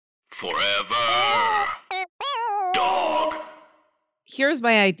Forever. Dog. Here's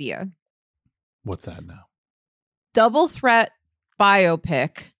my idea. What's that now? Double threat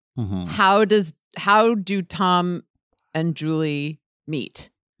biopic. Mm-hmm. How do Tom and Julie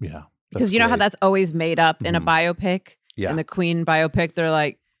meet? Yeah. Because you know how that's always made up in a biopic? Yeah. In the Queen biopic, they're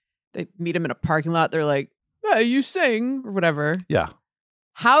like, they meet him in a parking lot. They're like, hey, you sing or whatever. Yeah.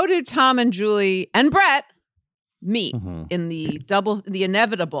 How do Tom and Julie and Brett meet Mm-hmm. in the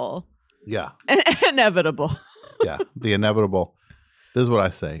inevitable? Yeah. Inevitable. Yeah. The inevitable. This is what I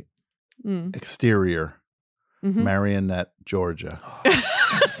say. Exterior. Mhm. Marionette, Georgia.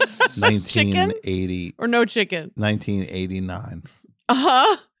 1980 or no chicken? 1989.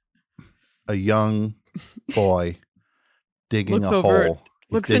 Uh-huh. A young boy digging Looks a over, hole.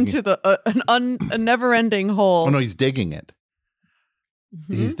 looks into a never-ending hole. Oh no, he's digging it.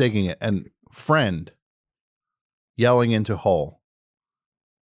 Mhm. He's digging it, and friend yelling into hole.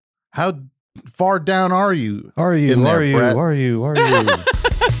 How far down are you? Are you? in there, Are you? Brett? Are you? Are you?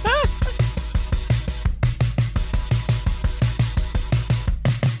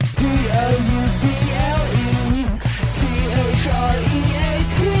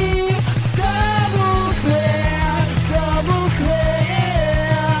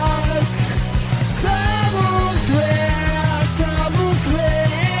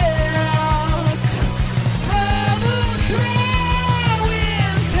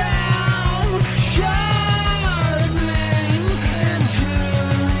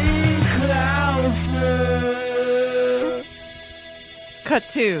 Cut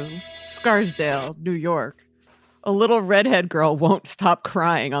to Scarsdale, New York. A little redhead girl won't stop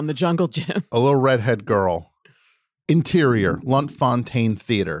crying on the jungle gym. A little redhead girl. Interior, Luntfontein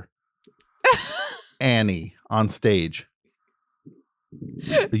Theater. Annie on stage.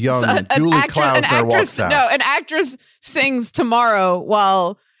 The young Julie Klausner walks out. No, an actress sings Tomorrow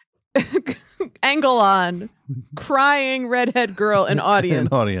while angle on, crying redhead girl in audience.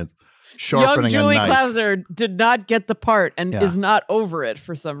 An audience. Young Sharpening Julie a knife. Klausner did not get the part and Yeah. is not over it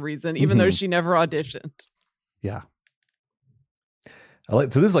for some reason, even though she never auditioned. Yeah. So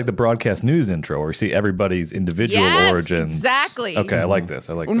this is like the broadcast news intro where we see everybody's individual Yes, origins. exactly. Okay, I like this.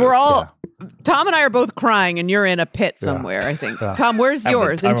 I like When this. we're all, Tom and I are both crying, and you're in a pit Yeah. somewhere, I think. Yeah. Tom, where's Having the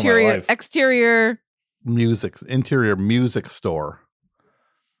yours? time of my Interior, life. exterior, Interior music store.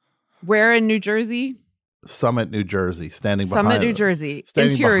 where in New Jersey? Summit, New Jersey. Standing Summit, behind New Jersey.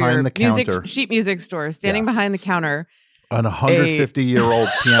 standing Interior, behind the music, counter. sheet music store, standing Yeah. behind the counter. An 150-year-old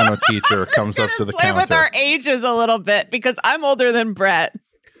piano teacher comes up to the Play counter. with our ages a little bit because I'm older than Brett.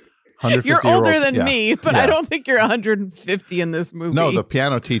 You're 150-year-old older than yeah. me, but Yeah. I don't think you're 150 in this movie. No, the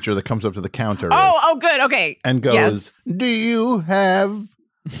piano teacher that comes up to the counter Oh, good. Okay. and goes, Yes. "Do you have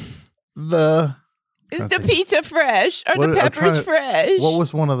the Is the pizza fresh? Are What- the I'm peppers trying to- fresh? what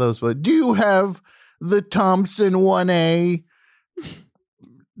was one of those? But do you have the Thompson 1A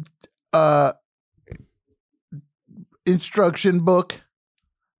instruction book?"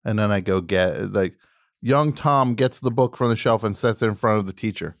 And then I go get like young Tom gets the book from the shelf and sets it in front of the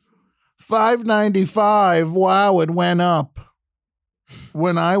teacher. $5.95. Wow, it went up.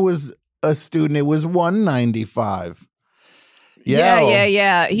 When I was a student, it was $1.95. Yeah.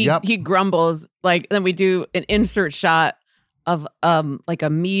 Yep. He grumbles. Like, then we do an insert shot of like a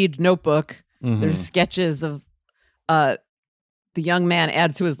Mead notebook. Mhm. There's sketches of the young man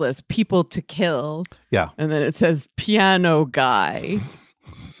adds to his list people to kill. Yeah. And then it says piano guy.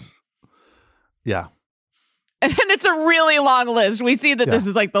 Yeah. And it's a really long list. We see that Yeah. this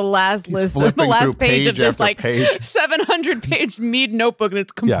is like the last He's list, the flipping through last page of page this after like page. 700-page Mead notebook, and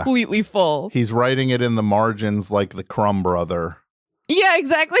it's Yeah. completely full. He's writing it in the margins like the Crumb brother. Yeah,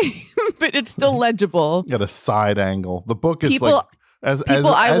 exactly. But it's still legible. At a side angle. The book is People- like as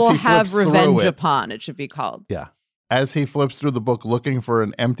I will he have flips through revenge it- upon. It should be called. Yeah. As he flips through the book looking for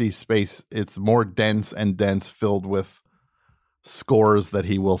an empty space, it's more dense and dense, filled with scores that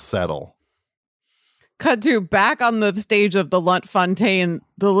he will settle. Cut to back on the stage of the Luntfontein.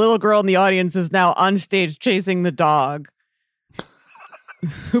 The little girl in the audience is now on stage chasing the dog,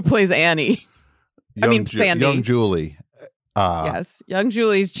 who plays Annie. Sandy. Young Julie. Yes, young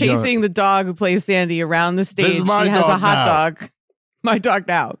Julie's chasing the dog who plays Sandy around the stage. is my She has a dog hot now. dog. My dog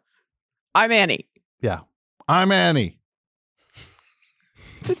now. I'm Annie. Yeah. I'm Annie.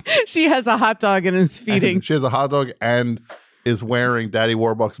 She has a hot dog and is feeding. And she has a hot dog and is wearing Daddy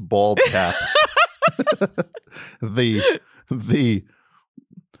Warbucks' bald cap. the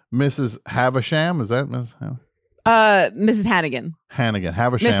Mrs. Havisham, is that Miss Mrs. Hannigan. Hannigan?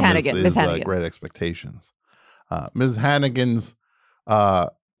 Havisham Miss Hannigan, is Miss Hannigan. Great Expectations. Mrs. Hannigan's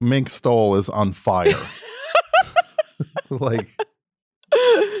mink stole is on fire. Like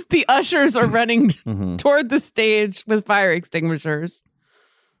The ushers are running Mhm. toward the stage with fire extinguishers.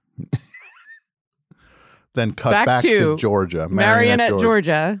 Then cut back to Georgia. Marionette,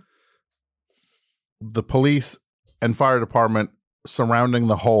 Georgia. The police and fire department surrounding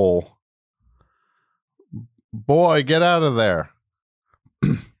the hole. Boy, get out of there.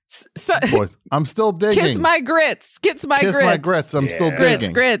 So, Boy, I'm still digging. kiss my grits. Kiss my Kiss grits. my grits. I'm still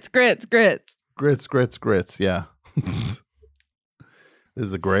digging. Grits. Grits. Yeah. This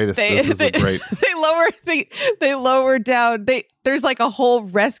is the greatest. This is a great. They lower down. There's like a whole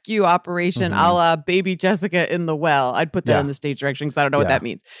rescue operation, Mhm. a la Baby Jessica in the well. I'd put that in the stage direction because I don't know what Yeah. that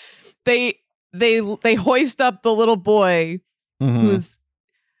means. They hoist up the little boy Mhm.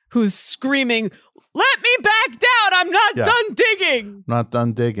 who's screaming, "Let me back down! I'm not Yeah. done digging." Not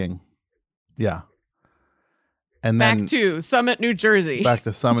done digging. Yeah. And then Back to Summit, New Jersey. back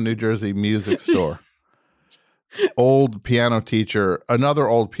to Summit, New Jersey music store. Old piano teacher, another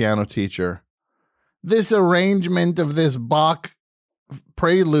old piano teacher. This arrangement of this Bach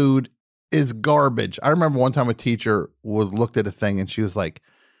prelude is garbage. I remember one time a teacher looked at a thing and she was like,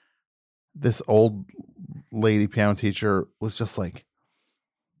 this old lady piano teacher was just like,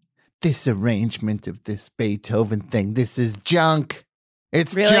 this arrangement of this Beethoven thing, this is junk.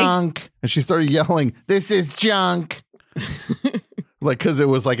 It's Really? junk. And she started yelling, this is junk. Like, because it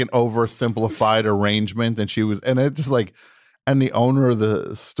was like an oversimplified arrangement, and it just like, and the owner of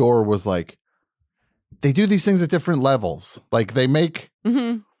the store was like, they do these things at different levels. Like they make,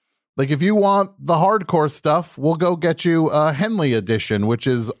 Mhm. like if you want the hardcore stuff, we'll go get you a Henley edition, which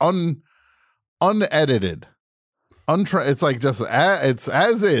is unedited, it's like just it's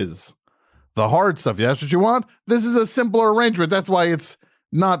as is. The hard stuff, that's what you want. This is a simpler arrangement. That's why it's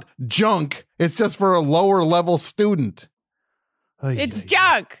not junk. It's just for a lower level student. It's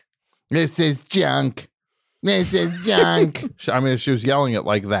junk. This is junk. This is junk. I mean, she was yelling it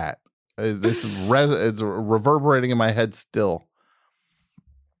like that. This is it's reverberating in my head still.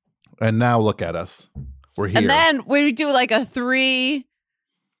 And now look at us. We're here. And then we do like a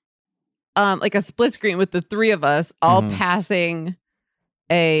split screen with the three of us all Mhm. passing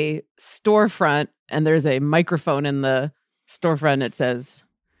a storefront, and there's a microphone in the storefront. It says,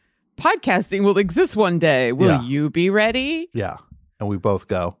 "Podcasting will exist one day. Will Yeah. you be ready?" Yeah. And we both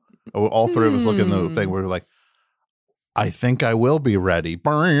go. All three of us look in the thing. We're like, I think I will be ready.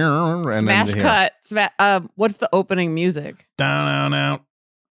 And Smash then cut. What's the opening music? Down, out, out.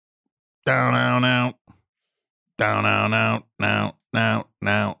 Down, out, out. Down, out, out.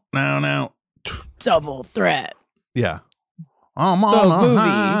 Now. Double threat. Yeah. I'm The on a movie.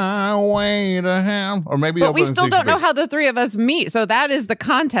 highway to hell. Or maybe But we opening still don't know sequence. how the three of us meet. So that is the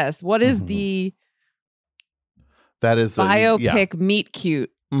contest. What is Mhm. the That is biopic meet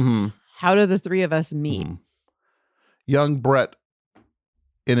cute? Mm-hmm. How do the three of us meet? Mhm. Young Brett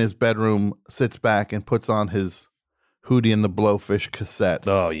in his bedroom sits back and puts on his Hootie and the Blowfish cassette.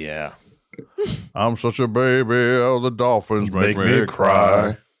 Oh yeah. I'm such a baby, oh, the dolphins make me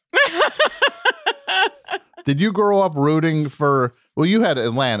cry. Did you grow up rooting for, well, you had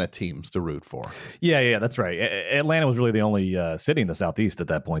Atlanta teams to root for. Yeah, that's right. Atlanta was really the only city in the Southeast at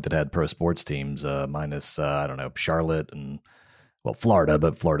that point that had pro sports teams, minus I don't know, Charlotte and Florida,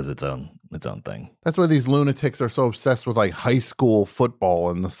 but Florida's its own thing. That's why these lunatics are so obsessed with like high school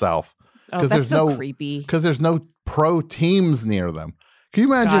football in the South. Oh, that's so creepy. Because there's no pro teams near them. Can you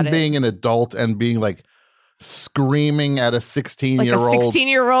Got imagine it. being an adult and being like screaming at a Like 16-year-old? a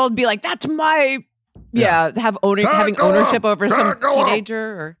 16-year-old be like, "That's my having ownership over some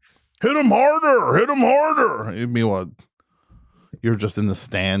teenager." Or Hit him harder. Meanwhile, you're just in the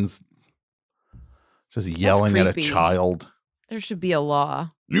stands, just yelling at a creepy. child. there should be a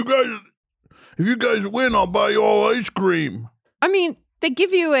law. You guys, if you guys win, I'll buy you all ice cream. I mean, they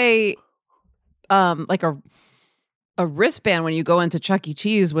give you a wristband when you go into Chuck E.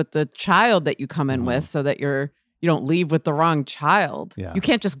 Cheese with the child that you come in with, so that you don't leave with the wrong child. Yeah. You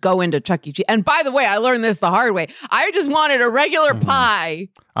can't just go into Chuck E. Cheese. And by the way, I learned this the hard way. I just wanted a regular pie.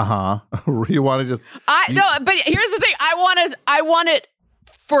 You want to just No, but here's the thing. I want it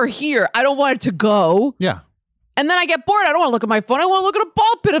for here. I don't want it to go. yeah. And then I get bored. I don't want to look at my phone. I want to look at a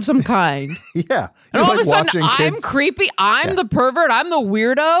ball pit of some kind. Yeah. And You're all of a sudden, watching I'm kids- creepy. I'm the pervert. I'm the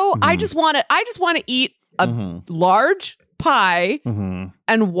weirdo. I just want to eat a large pie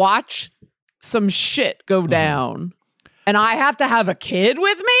and watch some shit go down. And I have to have a kid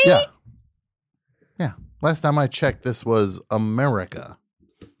with me? Yeah. Yeah. Last time I checked, this was America.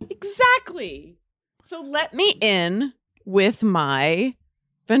 Exactly. So let me in with my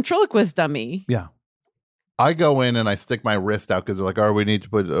ventriloquist dummy. Yeah. I go in and I stick my wrist out because they're like, "Oh, we need to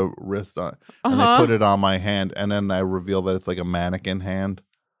put a wrist on," and they put it on my hand, and then I reveal that it's like a mannequin hand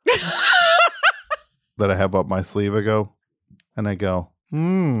that I have up my sleeve. I go,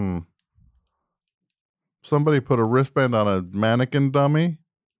 somebody put a wristband on a mannequin dummy.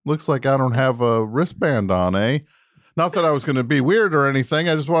 Looks like I don't have a wristband on, eh? Not that I was going to be weird or anything.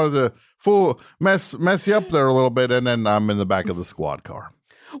 I just wanted to mess you up there a little bit, and then I'm in the back of the squad car.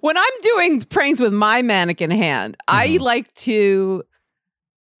 When I'm doing pranks with my mannequin hand, I like to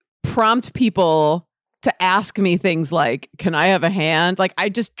prompt people to ask me things like, can I have a hand? Like, I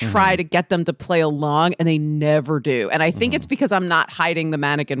just try to get them to play along, and they never do. And I think it's because I'm not hiding the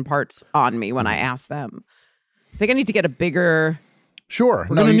mannequin parts on me when I ask them. I think I need to get a bigger... Sure.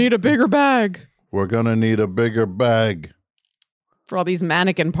 We're going to need a bigger bag. We're going to need a bigger bag. For all these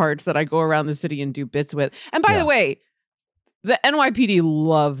mannequin parts that I go around the city and do bits with. And by the way... The NYPD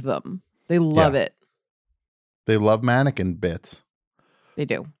love them. They love it. They love mannequin bits. They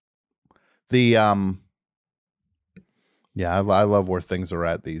do. I love where things are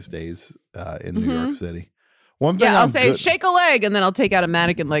at these days in New York City. One thing I'll say, shake a leg, and then I'll take out a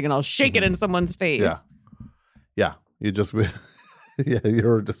mannequin leg and I'll shake it in someone's face. Yeah. You just,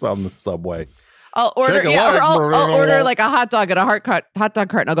 you're just on the subway. I'll order, I'll order like a hot dog at a hot dog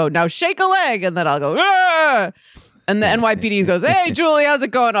cart, and I'll go, now shake a leg, and then I'll go, ah! And the NYPD goes, hey, Julie, how's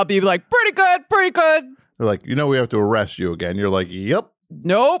it going? I'll be like, pretty good. They're like, we have to arrest you again. You're like, yep.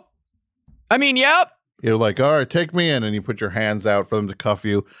 Nope. I mean, yep. You're like, all right, take me in. And you put your hands out for them to cuff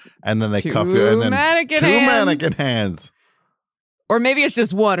you. And then they cuff you. And then mannequin hands. Or maybe it's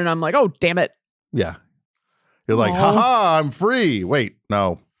just one. And I'm like, oh, damn it. Yeah. You're like, haha, I'm free. Wait,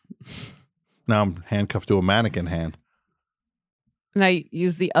 no. Now I'm handcuffed to a mannequin hand. And I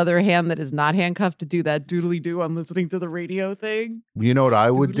use the other hand that is not handcuffed to do that doodly-doo. I'm listening to the radio thing. You know what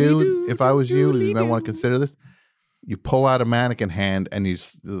I would do if I was you? You might want to consider this. You pull out a mannequin hand and you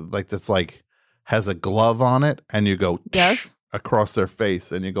has a glove on it, and you go across their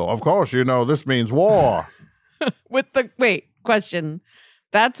face, and you go, of course, this means war. Question.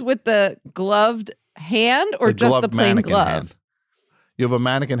 That's with the gloved hand or just the plain glove? Hand. You have a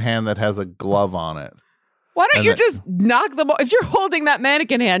mannequin hand that has a glove on it. Why don't you just knock them off? If you're holding that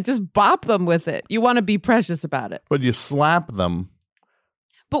mannequin hand, just bop them with it. You want to be precious about it. But you slap them.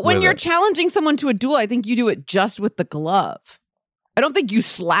 But when you're challenging someone to a duel, I think you do it just with the glove. I don't think you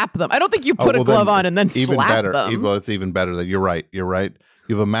slap them. I don't think you put a glove on and then slap them. It's even better that you're right. You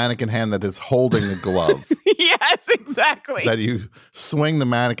have a mannequin hand that is holding a glove. Yes, exactly. That you swing the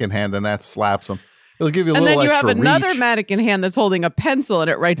mannequin hand and that slaps them. It'll give you a little extra reach. And then you have another mannequin hand that's holding a pencil, and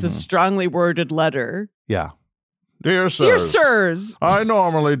it writes a strongly worded letter. Yeah. Dear sirs, I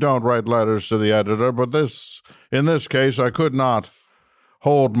normally don't write letters to the editor, but in this case, I could not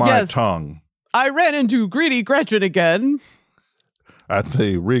hold my tongue. I ran into Greedy Gretchen again. At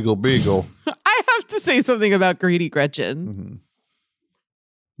the Regal Beagle. I have to say something about Greedy Gretchen. Mm-hmm.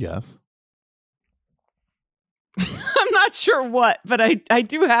 Yes. I'm not sure what, but I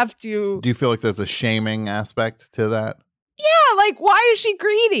do have to. Do you feel like there's a shaming aspect to that? Yeah, like, why is she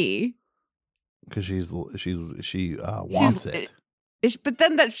greedy? Because she wants it. But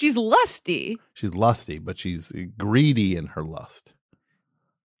then that she's lusty. She's lusty, but she's greedy in her lust.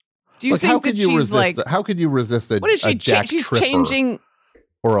 Do you think how could you resist? How could you resist a Jack Tripper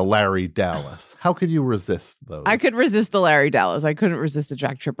or a Larry Dallas? How could you resist those? I could resist a Larry Dallas. I couldn't resist a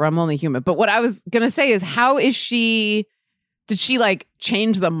Jack Tripper. I'm only human. But what I was gonna say is, how is she? Did she like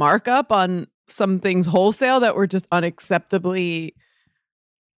change the markup on some things wholesale that were just unacceptably?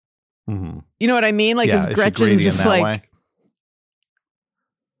 Mm-hmm. You know what I mean? Like, is Gretchen just like? Way?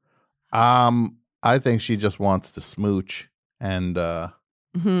 I think she just wants to smooch, and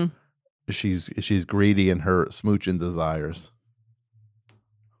she's greedy in her smooching desires.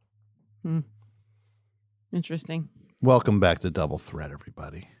 Interesting. Welcome back to Double Threat,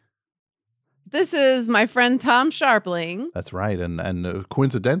 everybody. This is my friend Tom Sharpling. That's right, and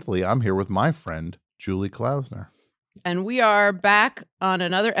coincidentally, I'm here with my friend Julie Klausner. And we are back on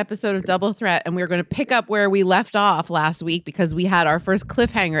another episode of Double Threat, and we're going to pick up where we left off last week because we had our first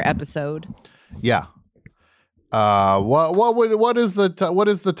cliffhanger episode. Yeah. What is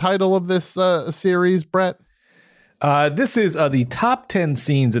the title of this series, Brett? This is the top 10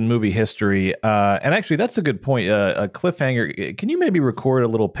 scenes in movie history. And actually, that's a good point. A cliffhanger. Can you maybe record a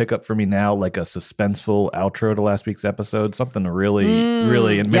little pickup for me now, like a suspenseful outro to last week's episode? Something to really,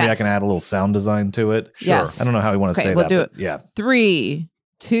 and maybe I can add a little sound design to it. Sure. Yes. I don't know how we want to say we'll that. Do it. Yeah. 3,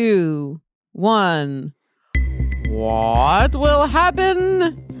 2, 1. What will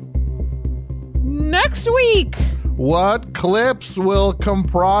happen next week? What clips will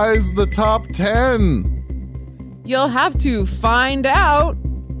comprise the top 10? You'll have to find out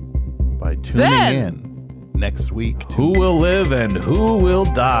by tuning then. in next week. to- Who will live and who will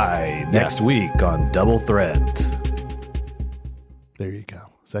die next Yes. week on Double Threat. There you go.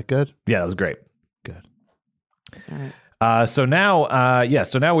 Is that good? Yeah, that was great. Good. All right. So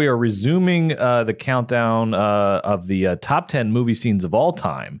now we are resuming the countdown of the top 10 movie scenes of all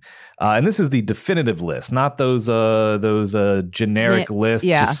time, and this is the definitive list, not those generic lists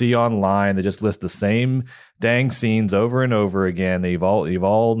yeah. you see online that just list the same dang scenes over and over again that you've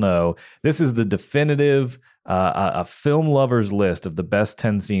all know. This is the definitive a film lovers list of the best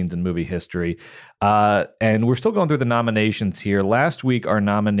 10 scenes in movie history, and we're still going through the nominations here. Last week, our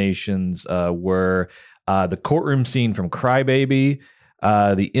nominations were. The courtroom scene from Cry Baby,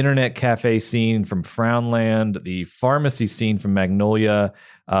 the internet cafe scene from Frownland, the pharmacy scene from Magnolia,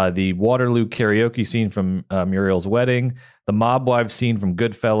 the Waterloo karaoke scene from Muriel's Wedding, the mob wives scene from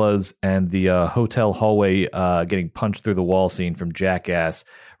Goodfellas, and the hotel hallway getting punched through the wall scene from Jackass.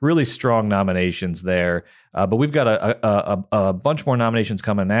 Really strong nominations there. But we've got a bunch more nominations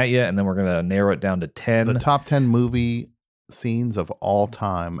coming at you, and then we're going to narrow it down to 10. The top 10 movie scenes of all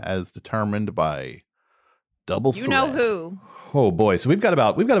time as determined by Double Threat. You know who? Oh boy! So we've got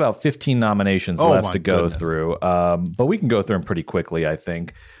about 15 nominations left my to go goodness. through, but we can go through them pretty quickly, I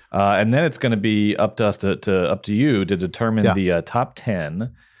think. And then it's going to be up to us up to you to determine the top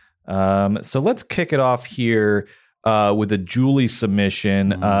 10. So let's kick it off here with a Julie submission.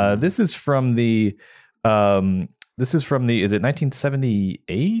 This is from the. Is it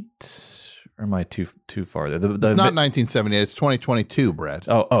 1978? Or am I too far there? It's not 1978. It's 2022, Brett.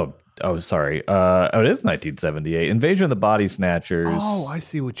 Oh, sorry. It is 1978. Invasion of the Body Snatchers. Oh, I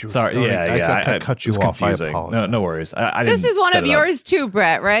see what you were Sorry, starting. I cut you it's off. confusing. I apologize. No worries. I This didn't is one set of it up. yours too,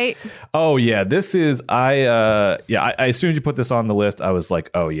 Brett, right? Oh yeah, this is I as soon as you put this on the list, I was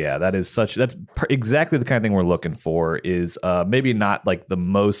like, oh yeah, that's exactly the kind of thing we're looking for. Is maybe not like the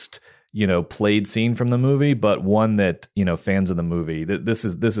most played scene from the movie, but one that fans of the movie. This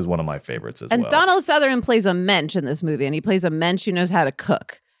is one of my favorites as well. And Donald Sutherland plays a mensch in this movie, and he plays a mensch who knows how to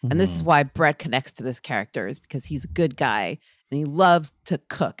cook. And this is why Brett connects to this character, is because he's a good guy and he loves to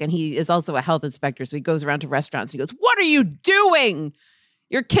cook. And he is also a health inspector. So he goes around to restaurants and he goes, "What are you doing?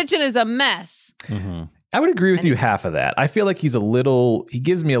 Your kitchen is a mess." I would agree with you half of that. I feel like he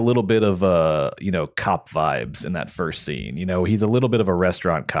gives me a little bit of cop vibes in that first scene. He's a little bit of a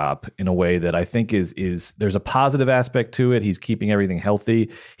restaurant cop in a way that I think is there's a positive aspect to it. He's keeping everything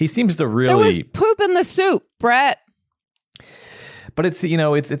healthy. He seems to really. There was poop in the soup, Brett. But it's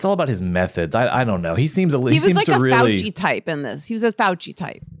it's all about his methods. I don't know. He seems He was like to a really Fauci type in this. He was a Fauci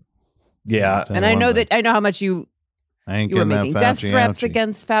type. yeah. And I know how much you I ain't were getting that making death Fauci threats ouchie.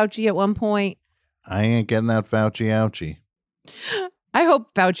 against Fauci at one point. I ain't getting that Fauci ouchie. I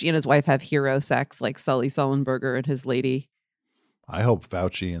hope Fauci and his wife have hero sex like Sully Sullenberger and his lady. I hope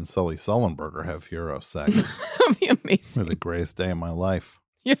Fauci and Sully Sullenberger have hero sex. That'd be amazing. For the greatest day of my life.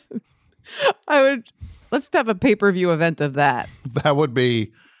 Yeah. Let's have a pay-per-view event of that. That would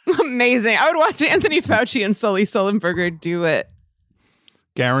be Amazing. I would watch Anthony Fauci and Sully Sullenberger do it.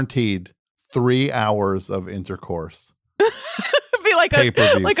 guaranteed 3 hours of intercourse. It'd be like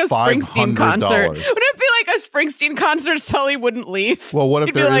Pay-per-view, a Springsteen concert. $500. Wouldn't it be like a Springsteen concert? Sully wouldn't leave. Well, what if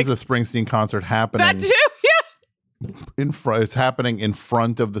He'd be there like, is a Springsteen concert happening that too? Yeah. in front? It's happening in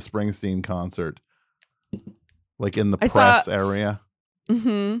front of the Springsteen concert, like in the I press saw- area.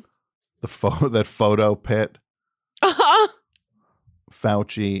 Mm-hmm. That photo pit, Uh-huh.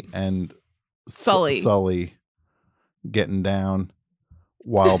 Fauci and Sully. getting down,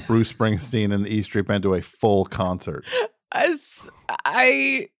 while Bruce Springsteen and the E Street Band do a full concert. I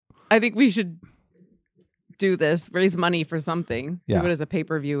think we should do this. Raise money for something. Yeah. Do it as a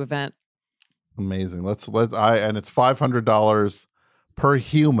pay-per-view event. Amazing. And it's $500 per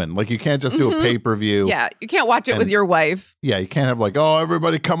human. Like you can't just do a pay-per-view. Yeah, you can't watch it with And- your wife. Yeah, you can't have like, oh,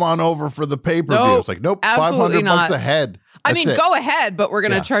 everybody come on over for the pay-per-view. Nope, It's like, nope, absolutely $500 not. a head. I That's mean, it. go ahead, but we're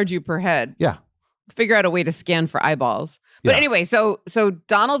going to Yeah. charge you per head. Yeah. Figure out a way to scan for eyeballs. But Yeah. anyway, so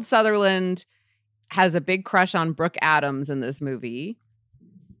Donald Sutherland has a big crush on Brooke Adams in this movie.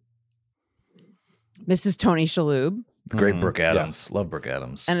 Mrs. Tony Shalhoub, Great Brooke Adams. Love Brooke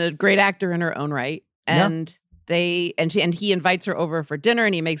Adams. and a great actor in her own right. Yeah. And he invites her over for dinner,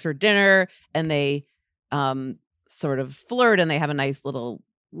 and he makes her dinner, and they sort of flirt, and they have a nice little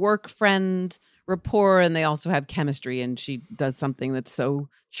work friend rapport, and they also have chemistry, and she does something that's so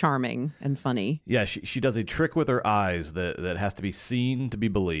charming and funny. Yeah, she does a trick with her eyes that has to be seen to be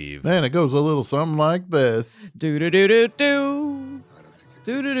believed. And it goes a little something like this. Do do do do do. I don't think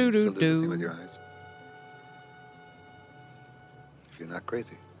Do do do you do still do the thing with do. your eyes. If you're not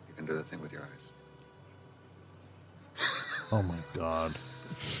crazy, you can do the thing with your eyes. Oh my God.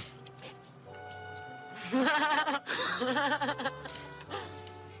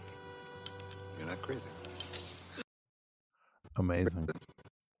 You're not crazy. Amazing.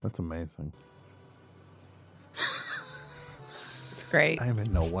 That's amazing. It's great. I don't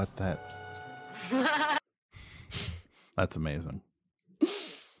even know what that. That's amazing.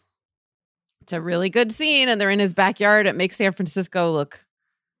 It's a really good scene, and they're in his backyard. It makes San Francisco look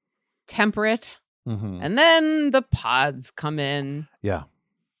temperate. Mm-hmm. And then the pods come in. Yeah.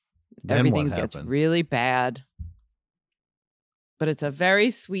 Then Everything what gets happens? really bad. But it's a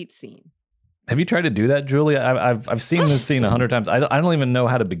very sweet scene. Have you tried to do that, Julie? I've seen this scene 100 times. I don't even know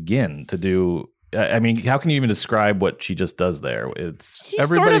how to begin to do. I mean, how can you even describe what she just does there? It's She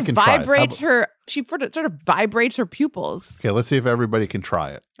Everybody sort of can try it. vibrates her. She sort of vibrates her pupils. Okay, let's see if everybody can try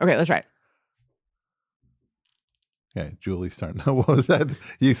it. Okay, let's try it. Okay, Julie's starting. What was that?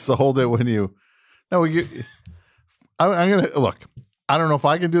 You sold it when you. No, I'm gonna look. I don't know if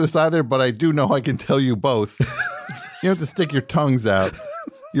I can do this either, but I do know I can tell you both. You have to stick your tongues out.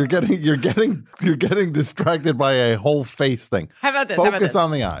 You're getting distracted by a whole face thing. How about this? Focus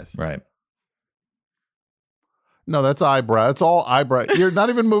on the eyes. right. No, that's eyebrow. It's all eyebrow. You're not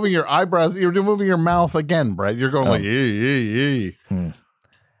even moving your eyebrows. You're moving your mouth again, Brett. You're going like, ee.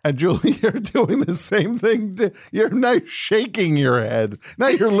 And Julie, you're doing the same thing. You're now shaking your head. Now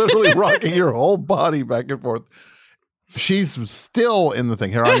you're literally rocking your whole body back and forth. She's still in the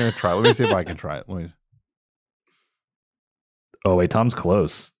thing. Here, I'm going to try. Let me see if I can try it. Let me. Oh, wait, Tom's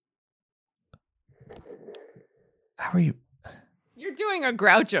close. How are you? You're doing a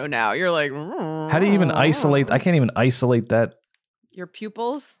Groucho now. You're like, How do you even isolate? I can't even isolate that. your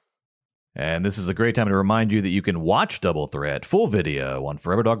pupils. And this is a great time to remind you that you can watch Double Threat full video on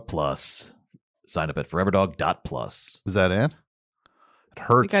Forever Dog Plus. Sign up at foreverdog.plus. Is that it? It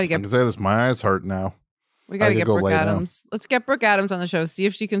hurts. gotta get- I can say this. My eyes hurt now. We got to could get go Brooke lay down. Adams. Let's get Brooke Adams on the show. See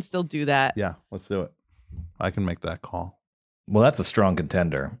if she can still do that. Yeah, let's do it. I can make that call. Well, that's a strong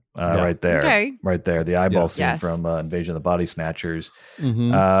contender Yeah. right there. Okay. Right there. The eyeball Yeah. scene Yes. from Invasion of the Body Snatchers.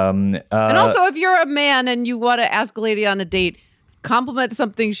 Mm-hmm. And also, if you're a man and you want to ask a lady on a date, compliment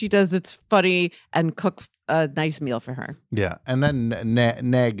something she does that's funny and cook a nice meal for her. Yeah, and then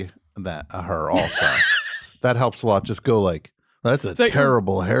neg that her also. That helps a lot. Just go like, that's a So you're-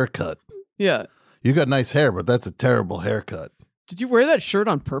 terrible haircut. Yeah. You got nice hair, but that's a terrible haircut. Did you wear that shirt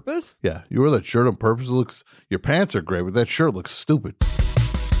on purpose? Yeah, you wear that shirt on purpose. It looks, your pants are great, but that shirt looks stupid.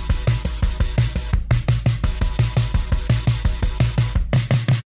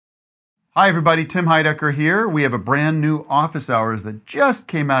 Hi, everybody. Tim Heidecker here. We have a brand new office hours that just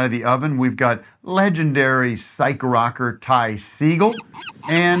came out of the oven. We've got legendary psych rocker Ty Siegel.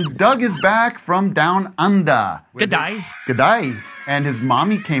 And Doug is back from down under. G'day. G'day. And his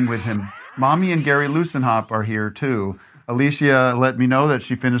mommy came with him. Mommy and Gary Lusenhop are here, too. Alicia let me know that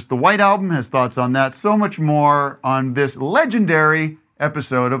she finished the White Album, has thoughts on that. So much more on this legendary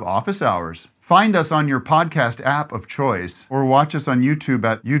episode of Office Hours. Find us on your podcast app of choice or watch us on YouTube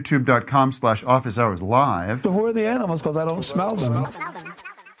at youtube.com/officeHoursLive. So who are the animals? Because I don't smell them.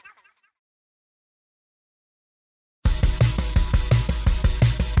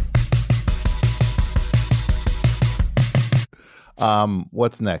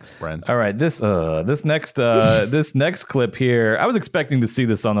 What's next, Brent? All right, this next clip here. I was expecting to see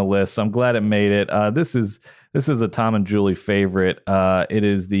this on the list, so I'm glad it made it. This is a Tom and Julie favorite. It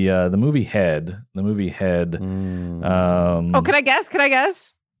is the movie Head. The movie Head. Oh, can I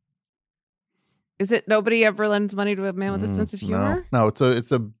guess? Is it Nobody Ever Lends Money to a Man with a Sense of Humor? No,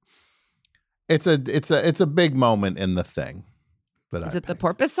 it's a big moment in the thing. Is it the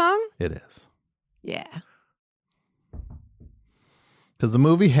Porpoise song? It is. Yeah. Because the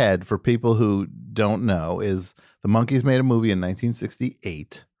movie Head, for people who don't know, is the Monkees made a movie in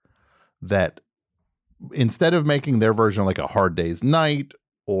 1968 that instead of making their version like a Hard Day's Night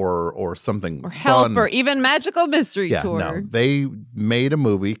or something Or Help fun, or even Magical Mystery Tour. no, they made a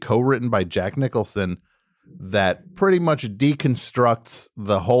movie co-written by Jack Nicholson that pretty much deconstructs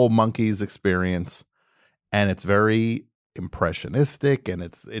the whole Monkees experience, and it's very impressionistic, and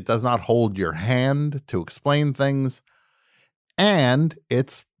it does not hold your hand to explain things. And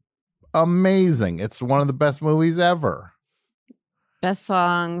it's amazing. It's one of the best movies ever. Best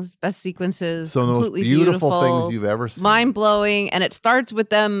songs, best sequences. Some of the most completely beautiful things you've ever seen. Mind blowing. And it starts with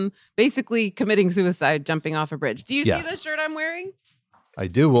them basically committing suicide, jumping off a bridge. Do you Yes. see the shirt I'm wearing? I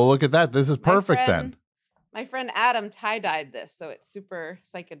do. Well, look at that. This is perfect then. My friend Adam tie-dyed this, so it's super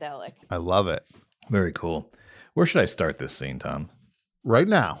psychedelic. I love it. Very cool. Where should I start this scene, Tom? Right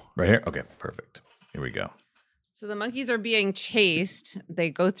now. Right here? Okay, perfect. Here we go. So the monkeys are being chased. They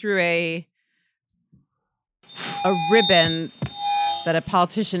go through a a ribbon that a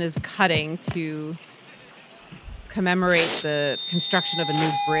politician is cutting to commemorate the construction of a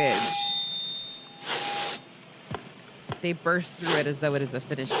new bridge. They burst through it as though it is a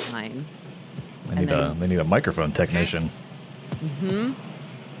finish line. They need a microphone technician. Mm-hmm.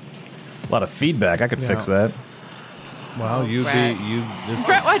 A lot of feedback. I could fix that. Well, this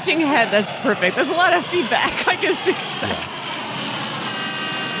Brett watching ahead, that's perfect. There's a lot of feedback. I can fix that.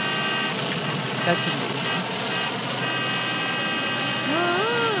 That's amazing.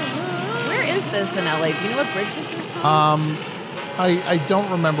 Where is this in LA? Do you know what bridge this is, Tom? I don't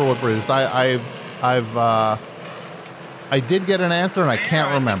remember what bridge. I did get an answer and I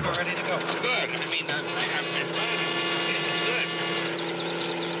can't remember. Ready to go. Good. I mean, I've been good.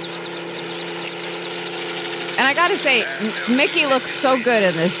 And I gotta say, Mickey looks so good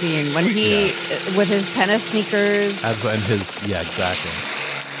in this scene when he, with his tennis sneakers. And his, exactly.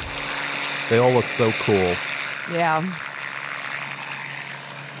 They all look so cool. Yeah.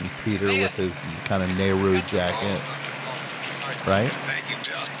 And Peter with his kind of Nehru jacket, right? Thank you,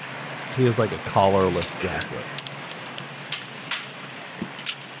 Bill. He has like a collarless jacket.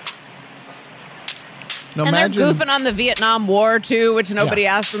 Now, And they're goofing on the Vietnam War too, which nobody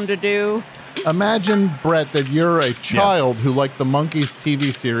asked them to do. Imagine, Brett, that you're a child who liked the Monkees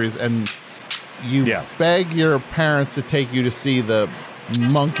TV series and you beg your parents to take you to see the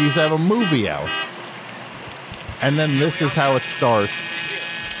Monkees have a movie out. And then this is how it starts.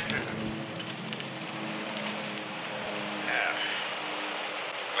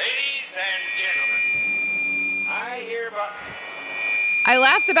 Ladies and gentlemen, I hereby... I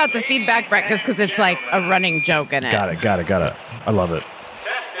laughed about the feedback, Brett, because it's like a running joke in it. Got it. I love it.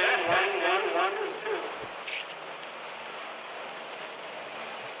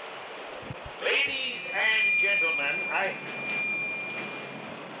 Ladies and gentlemen,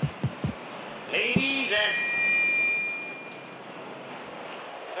 Ladies and...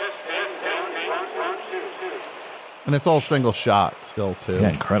 And it's all single shot still, too. Yeah,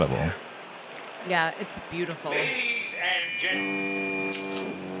 incredible. Yeah, it's beautiful. Ladies and gentlemen...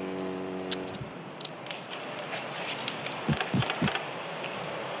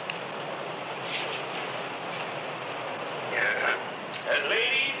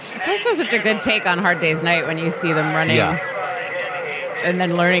 It's also such a good take on Hard Day's Night when you see them running and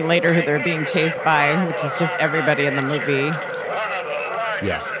then learning later who they're being chased by, which is just everybody in the movie.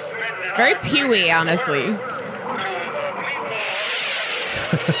 Yeah. Very Pee-wee, honestly.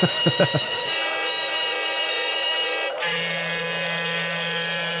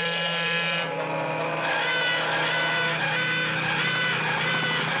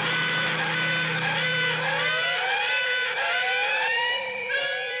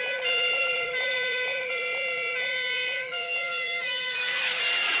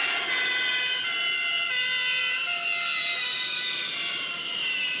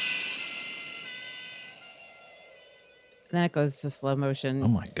 Then it goes to slow motion. Oh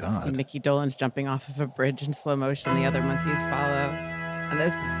my See God. Mickey Dolenz jumping off of a bridge in slow motion. The other monkeys follow. And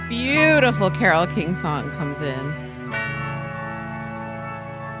this beautiful Carole King song comes in.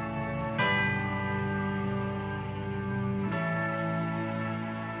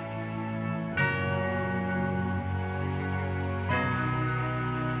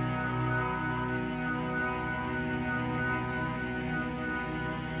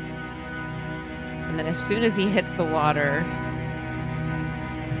 And then as soon as he hits the water,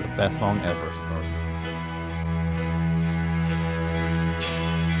 The best song ever starts.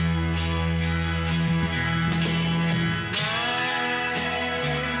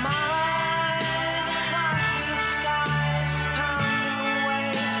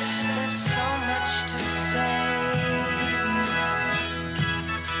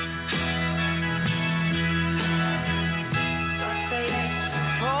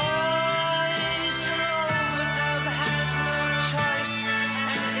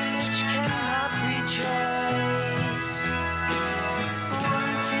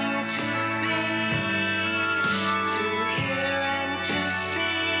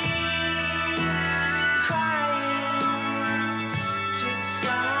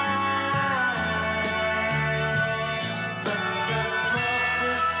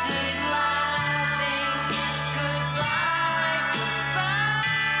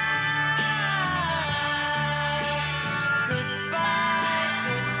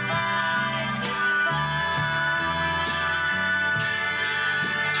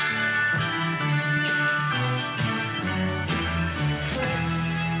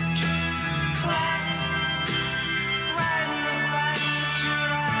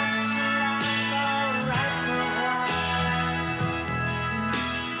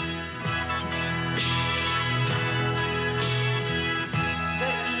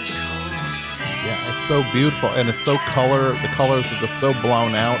 So beautiful, and it's so the colors are just so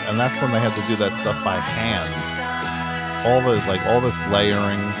blown out, and that's when they had to do that stuff by hand. All this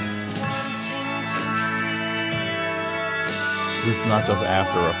layering. It's not just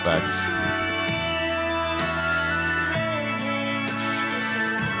After Effects.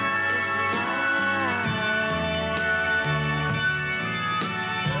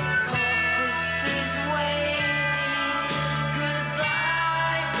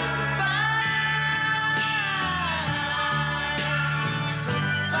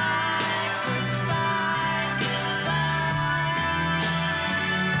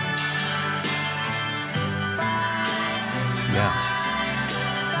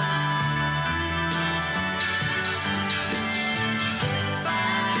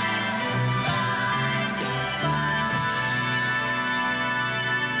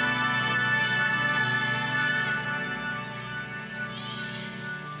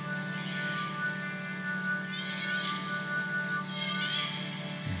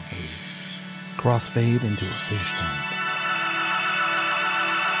 Crossfade into a fish tank.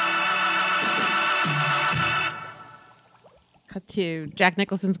 Cut to Jack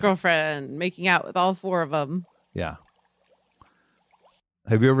Nicholson's girlfriend making out with all four of them. Yeah.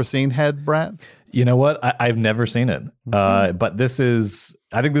 Have you ever seen Head, Brett? You know what? I've never seen it. But I think this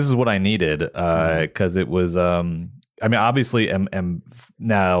is what I needed because it was. I mean, obviously, am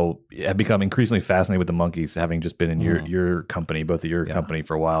now have become increasingly fascinated with the monkeys, having just been in your company, both of your company,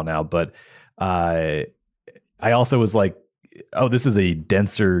 for a while now. But I also was like, oh, this is a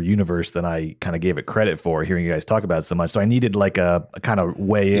denser universe than I kind of gave it credit for. Hearing you guys talk about it so much, so I needed like a kind of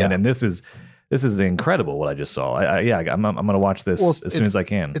way in, and this is incredible what I just saw. I'm going to watch this as soon as I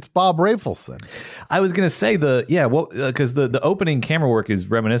can. It's Bob Rafelson. I was going to say because the opening camera work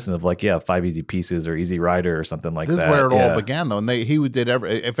is reminiscent of like 5 Easy Pieces or Easy Rider or something like that. This is where it all began, though, and he did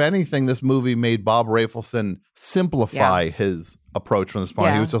if anything, this movie made Bob Rafelson simplify his approach from this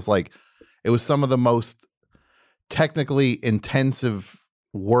point. He was just like, it was some of the most technically intensive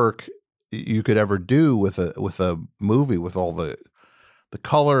work you could ever do with a movie, with all the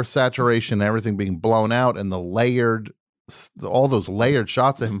color saturation, everything being blown out, and all those layered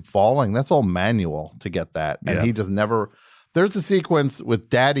shots of him falling. That's all manual to get that. And he just never. There's a sequence with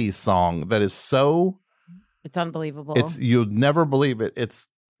Daddy's song that is so. It's unbelievable. You'd never believe it.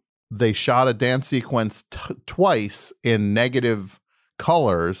 They shot a dance sequence twice in negative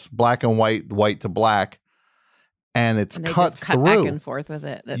colors, black and white to black, and it's cut through back and forth with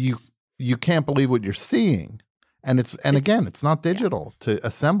it. You can't believe what you're seeing. And again, it's not digital to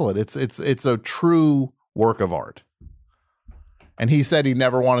assemble it. It's a true work of art. And he said he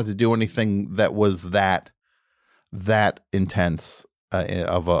never wanted to do anything that was that intense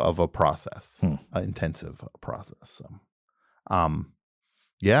of a process, intensive process. So,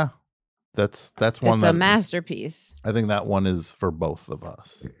 that's one. It's a masterpiece. I think that one is for both of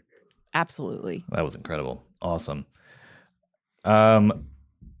us. Absolutely. That was incredible. Awesome.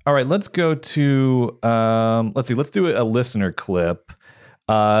 All right, let's go to let's do a listener clip.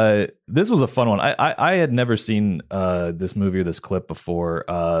 This was a fun one. I had never seen this movie or this clip before,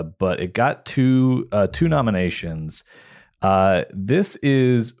 but it got two nominations. This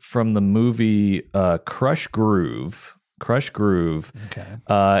is from the movie Crush Groove. Okay.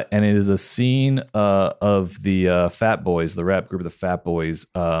 And it is a scene of the Fat Boys, the rap group of the Fat Boys,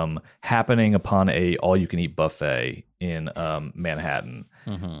 happening upon a all-you-can-eat buffet in Manhattan.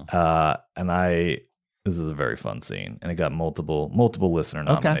 And this is a very fun scene, and it got multiple listener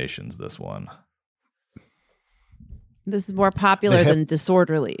nominations. This one. This is more popular than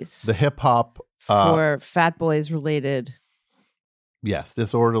Disorderlies. The hip hop for Fat Boys related. Yes,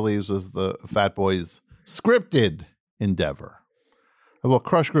 Disorderlies was the Fat Boys scripted endeavor. Well,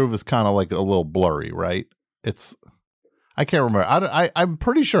 Crush Groove is kind of like a little blurry, right? I can't remember. I'm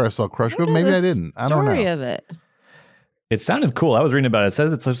pretty sure I saw Crush Groove. Maybe I didn't. I don't know. Story of it. It sounded cool. I was reading about it. It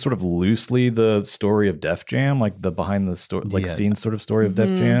says it's sort of loosely the story of Def Jam, like the behind the story, scene sort of story of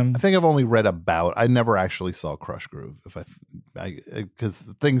Def Jam. I think I've only read about. I never actually saw Crush Groove. Because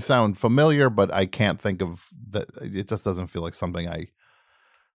things sound familiar, but I can't think of that. It just doesn't feel like something I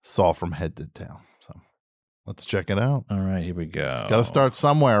saw from head to tail. So let's check it out. All right, here we go. Got to start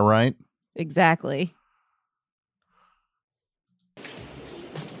somewhere, right? Exactly.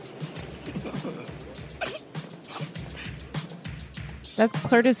 That's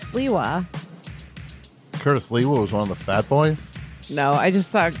Curtis Sliwa. Curtis Sliwa was one of the Fat Boys? No, I just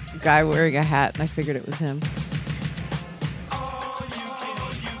saw a guy wearing a hat and I figured it was him.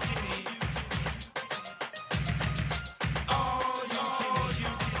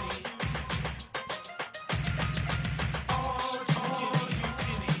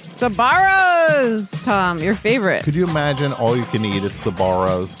 Sbarro's, Tom, your favorite. Could you imagine all you can eat at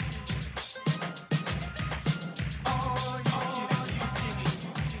Sbarro's?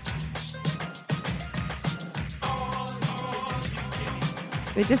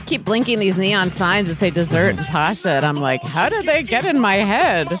 They just keep blinking these neon signs that say dessert and pasta, and I'm like, how did they get in my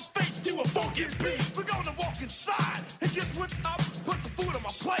head?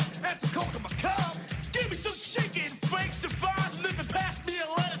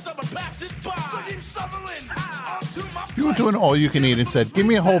 If you went to an all-you-can-eat and said, "Give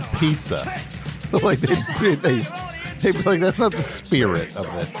me a whole pizza," like they'd be like, "That's not the spirit of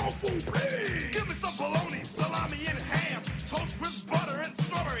this."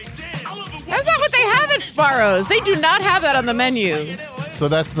 That's not what they have at Sbarro's. They do not have that on the menu. So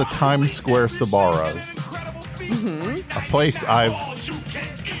that's the Times Square Sbarro's, a place I've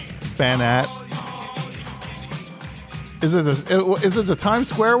been at. Is it the Times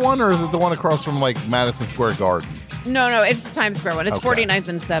Square one, or is it the one across from like Madison Square Garden? No, it's the Times Square one. It's Okay. 49th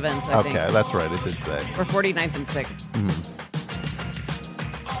and 7th, I think. Okay, that's right. It did say. Or 49th and 6th.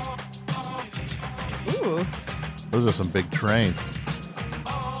 Ooh. Those are some big trays.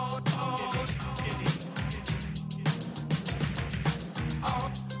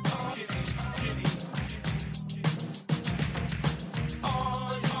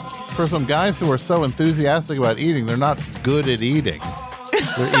 For some guys who are so enthusiastic about eating, they're not good at eating.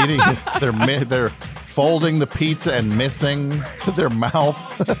 They're eating. They're folding the pizza and missing their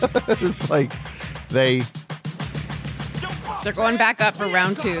mouth. It's like they're going back up for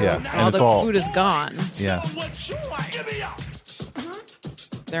round 2. Yeah, and and all it's the all- food is gone. Yeah.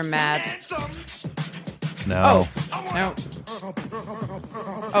 They're mad. No. No.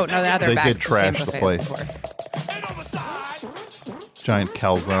 Oh, no, now they're They back. did at the same trash the buffet place. before. Giant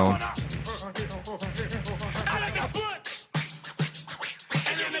calzone.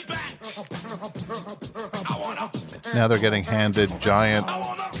 Now they're getting handed giant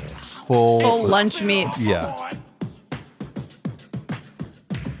Full lunch meats. Yeah.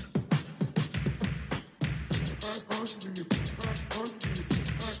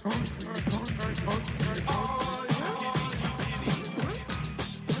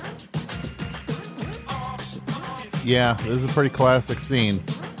 Yeah, this is a pretty classic scene.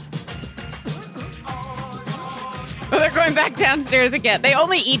 Oh, they're going back downstairs again. They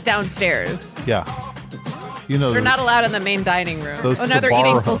only eat downstairs. Yeah. You know, They're not allowed in the main dining room. Those Oh, now they're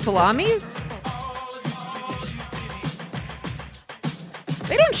eating Sbarro- full salamis?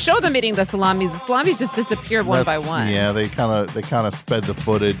 They don't show them eating the salamis. The salamis just disappear one by one. Yeah, they kind of sped the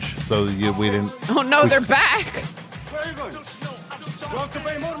footage so we didn't. Oh no, they're back. Where are you going? You have to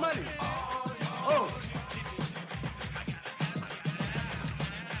pay more money. Oh.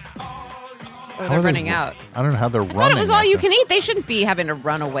 Oh, they're running out. I don't know how they're I running. thought it was all you after- can eat. They shouldn't be having to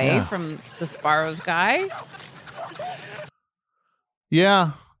run away Yeah. from the Sbarro's guy.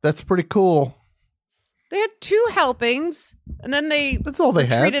 Yeah, that's pretty cool. They had 2 helpings, and then That's all they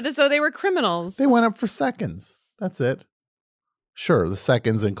had. treated as though they were criminals. They went up for seconds. That's it. Sure, the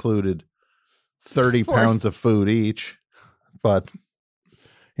seconds included 30 Four. pounds of food each, but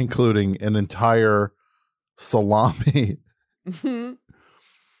including an entire salami.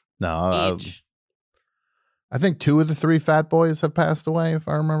 No, Each. I think 2 of the 3 fat boys have passed away, if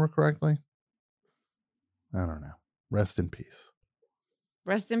I remember correctly. I don't know. Rest in peace.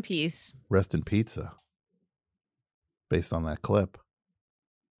 Rest in peace. Rest in pizza. Based on that clip.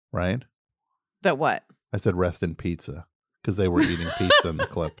 Right? That what? I said rest in pizza because they were eating pizza in the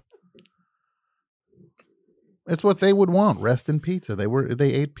clip. It's what they would want. Rest in pizza.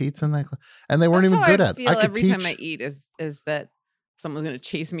 They ate pizza in that clip, and they weren't That's even how good I at it. feel I could every teach. time I eat is that someone's going to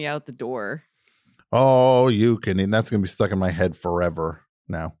chase me out the door. Oh, you can. And that's going to be stuck in my head forever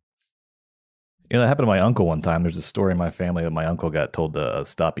now. You know, that happened to my uncle one time. There's a story in my family that my uncle got told to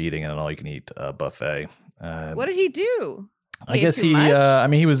stop eating at an all-you-can-eat buffet. What did he do? I guess ate too much? I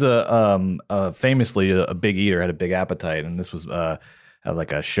mean, he was famously a big eater, had a big appetite, and this was like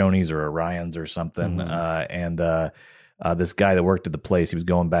a Shoney's or a Ryan's or something. And this guy that worked at the place, he was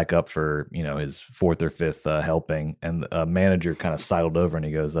going back up for his 4th or 5th helping, and the manager kind of sidled over and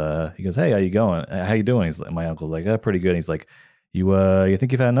he goes, "Hey, how you going? How you doing?" My uncle's like, "Pretty good." And he's like, "You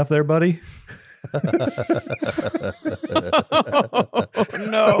think you've had enough there, buddy?"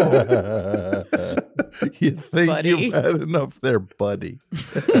 No. You think Buddy. you've had enough there, buddy?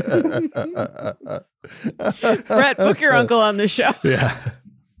 Brett, book your uncle on the show. Yeah.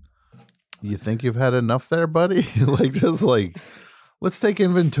 You think you've had enough there, buddy? Let's take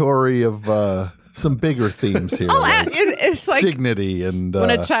inventory of some bigger themes here. like It's like dignity and when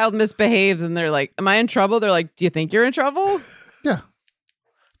a child misbehaves and they're like, "Am I in trouble?" They're like, "Do you think you're in trouble?" yeah.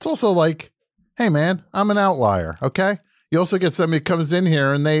 It's also like, hey man, I'm an outlier. Okay. You also get somebody who comes in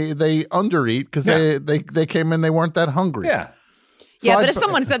here and they undereat because they came in, they weren't that hungry. Yeah. So Yeah, but if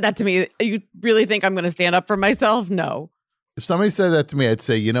someone said that to me, you really think I'm going to stand up for myself? No. If somebody said that to me, I'd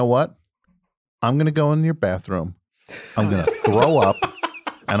say, you know what? I'm going to go in your bathroom. I'm going to throw up,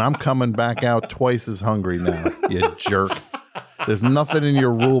 and I'm coming back out twice as hungry now, you jerk. There's nothing in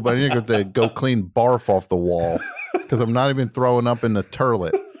your rule, but I need to go clean barf off the wall because I'm not even throwing up in the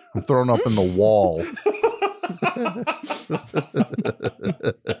toilet. I'm throwing up in the wall.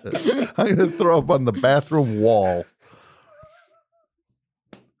 I'm going to throw up on the bathroom wall.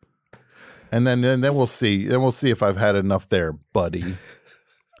 And then we'll see. Then we'll see if I've had enough there, buddy.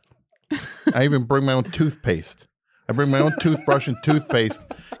 I even bring my own toothpaste. I bring my own toothbrush and toothpaste,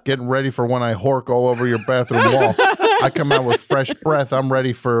 getting ready for when I hork all over your bathroom wall. I come out with fresh breath. I'm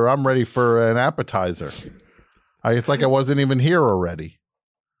ready for an appetizer. It's like I wasn't even here already.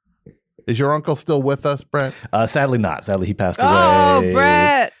 Is your uncle still with us, Brett? Sadly not. Sadly, he passed away. Oh,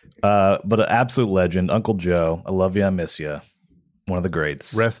 Brett. But an absolute legend, Uncle Joe. I love you. I miss you. One of the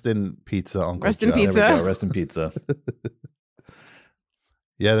greats. Rest in pizza, Uncle Rest Joe. in pizza. There we go. Rest in pizza.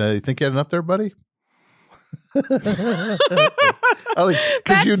 Yeah, you think you had enough there, buddy? That's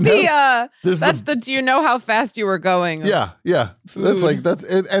do do you know how fast you were going? Yeah. Food.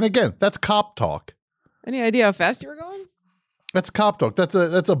 And again, that's cop talk. Any idea how fast you were going? That's cop talk. That's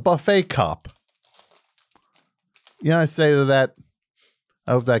a buffet cop. You know, I say to that,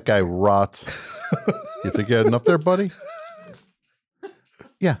 I hope that guy rots. You think you had enough there, buddy?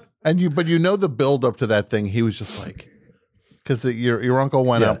 Yeah. But you know the build up to that thing, he was just like, because your uncle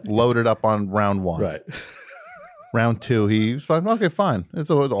went up, loaded up on round one. Right. Round two, he was like, okay, fine. It's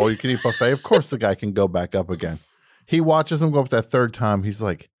an all you can eat buffet. Of course the guy can go back up again. He watches him go up that third time. He's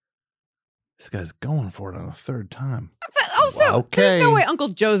like, this guy's going for it on the third time. But also, Okay. there's no way Uncle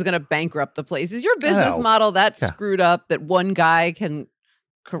Joe's going to bankrupt the place. Is your business model that screwed up that one guy can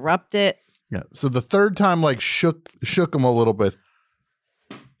corrupt it? Yeah. So the third time, like, shook him a little bit.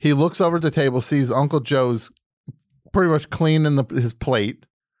 He looks over at the table, sees Uncle Joe's pretty much cleaning his plate.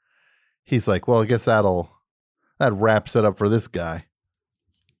 He's like, well, I guess that wraps it up for this guy.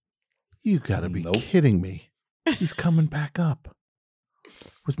 You got to be kidding me. He's coming back up.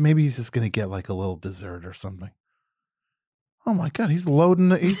 Maybe he's just going to get like a little dessert or something. Oh my God, he's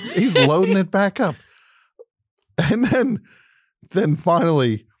loading it. He's loading it back up. And then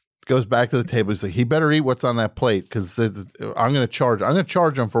finally goes back to the table. He's like, he better eat what's on that plate because I'm going to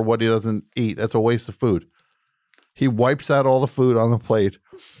charge him for what he doesn't eat. That's a waste of food. He wipes out all the food on the plate.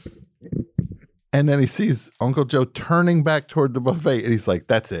 And then he sees Uncle Joe turning back toward the buffet. And he's like,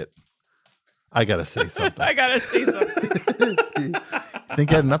 that's it. I got to say something. I got to say something. Think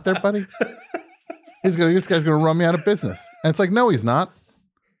you had enough there, buddy? This guy's going to run me out of business. And it's like, no, he's not.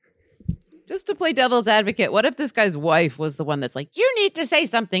 Just to play devil's advocate, what if this guy's wife was the one that's like, you need to say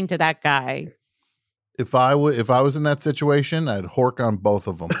something to that guy? If I was in that situation, I'd hork on both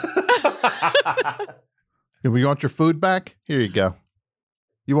of them. If you want your food back? Here you go.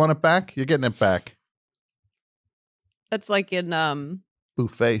 You want it back? You're getting it back. That's like in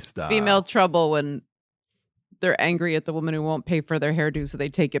Buffet style. Female Trouble when they're angry at the woman who won't pay for their hairdo, so they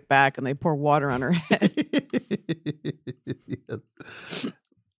take it back and they pour water on her head.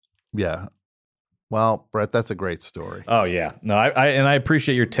 Yeah. Well, Brett, that's a great story. Oh yeah, no, I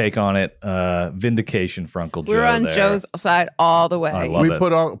appreciate your take on it. Vindication for Uncle Joe. We're on there. Joe's side all the way. I love We it.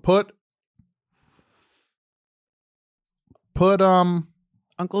 put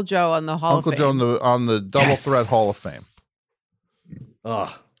Uncle Joe on the Hall Uncle of Joe Fame. on the Double Threat Hall of Fame.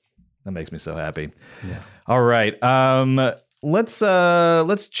 Oh, that makes me so happy. Yeah. All right, let's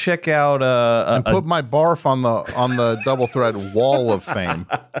check out And put my barf on the Double Threat Wall of Fame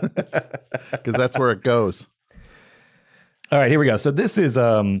because that's where it goes. All right, here we go. So this is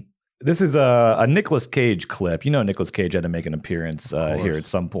a Nicolas Cage clip. You know, Nicolas Cage had to make an appearance here at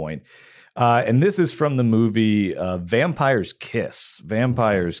some point. And this is from the movie Vampire's Kiss.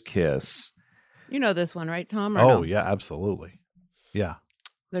 Vampire's Kiss. You know this one, right, Tom? Or Oh, no? yeah, absolutely. Yeah.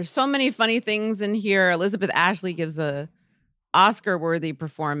 There's so many funny things in here. Elizabeth Ashley gives a Oscar-worthy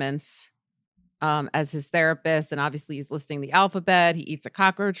performance as his therapist, and obviously he's listing the alphabet. He eats a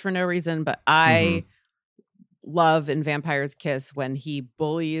cockroach for no reason, but I love in Vampire's Kiss when he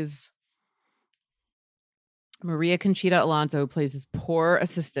bullies Maria Conchita Alonso, who plays his poor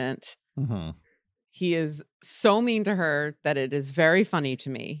assistant. Mm-hmm. He is so mean to her that it is very funny to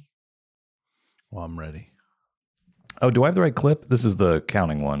me. Well, I'm ready. Oh, do I have the right clip? This is the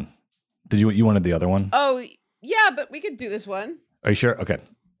counting one. Did you wanted the other one? Oh, yeah, but we could do this one. Are you sure? Okay.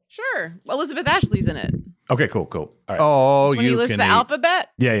 Sure. Well, Elizabeth Ashley's in it. Okay, cool. All right. Oh, When he you lists can the eat. alphabet?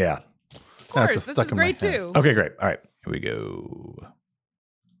 Yeah. Of course, just this stuck is in my great head. too. Okay, great. All right, here we go.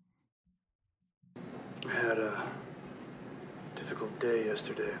 I had a difficult day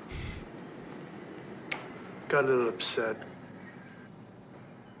yesterday. Got a little upset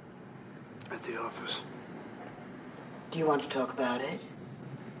at the office. Do you want to talk about it?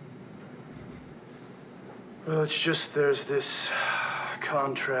 Well, it's just there's this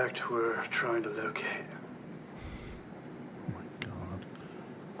contract we're trying to locate. Oh my God.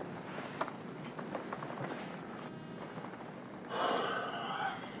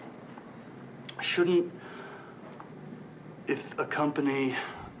 Shouldn't, if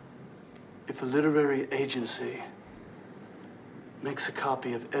a literary agency makes a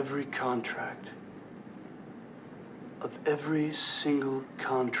copy of every contract, of every single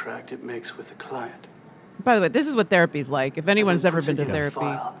contract it makes with a client. By the way, this is what therapy's like. If anyone's and then ever puts been it to in a therapy.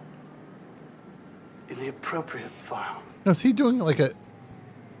 file, in the appropriate file. No, is he doing like a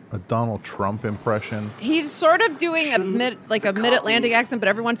Donald Trump impression? He's sort of doing a Shouldn't mid-Atlantic copy accent, but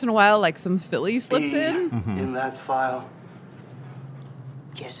every once in a while, like some Philly slips Be in. in that file.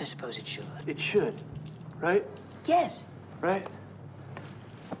 Yes, I suppose it should. It should, right? Yes. Right?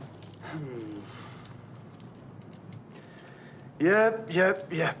 Yep.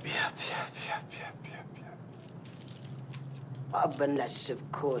 Unless,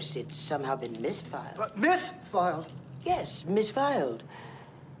 of course, it's somehow been misfiled. But misfiled? Yes, misfiled.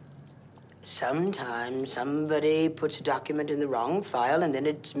 Sometimes somebody puts a document in the wrong file and then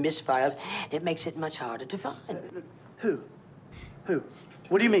it's misfiled. It makes it much harder to find. Who?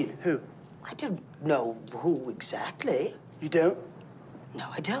 What do you mean, who? I don't know who exactly. You don't? No,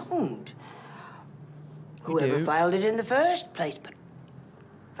 I don't. Whoever filed it in the first place, but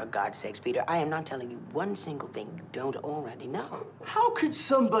for God's sakes, Peter, I am not telling you one single thing you don't already know. How could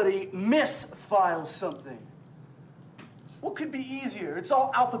somebody misfile something? What could be easier? It's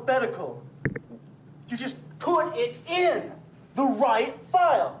all alphabetical. You just put it in the right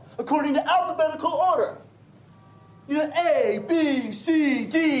file, according to alphabetical order. You know, A, B, C,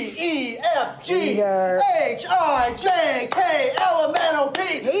 D, E, F, G, Peter. H, I, J, K, L, M, N, O,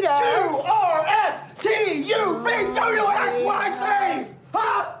 P, Peter. Q, R, S, T, U, V, W, X, Y, Z.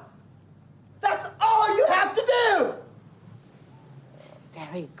 Huh? That's all you have to do.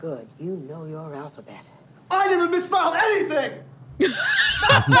 Very good. You know your alphabet. I never misfiled anything.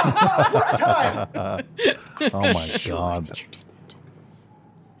 Not one time. Oh my God. But you didn't.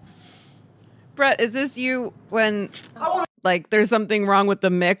 Brett, is this you when like there's something wrong with the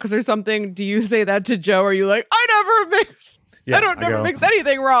mix or something? Do you say that to Joe? Or are you like, I never mixed? Yeah, I don't I never go- mix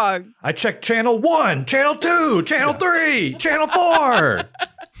anything wrong. I checked channel 1, channel 2, channel 3, channel 4.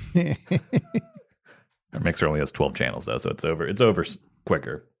 Our mixer only has 12 channels though, so it's over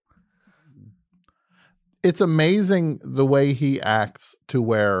quicker. It's amazing the way he acts to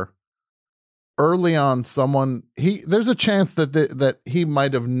where early on there's a chance that he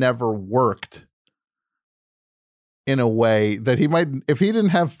might have never worked in a way that he might, if he didn't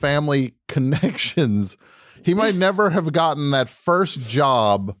have family connections, he might never have gotten that first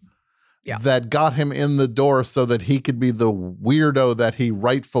job that got him in the door so that he could be the weirdo that he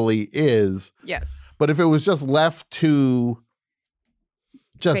rightfully is. Yes. But if it was just left to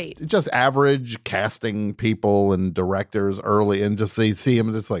Fate. just average casting people and directors early and just they see him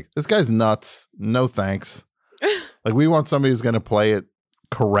and it's like, this guy's nuts. No thanks. Like we want somebody who's going to play it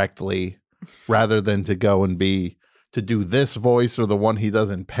correctly rather than to go and to do this voice or the one he does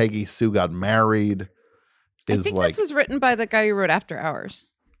in Peggy Sue Got Married. I think this was written by the guy who wrote After Hours.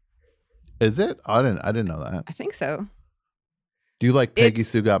 Is it? I didn't know that. I think so. Do you like Peggy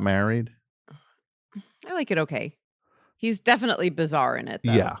Sue Got Married? I like it okay. He's definitely bizarre in it,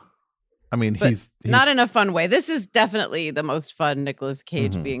 though. Yeah. I mean, But he's not in a fun way. This is definitely the most fun Nicolas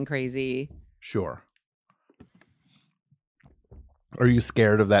Cage Mhm. being crazy. Sure. Are you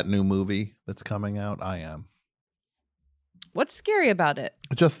scared of that new movie that's coming out? I am. What's scary about it?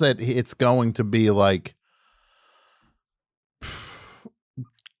 Just that it's going to be like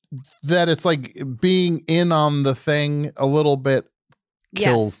that it's like being in on the thing a little bit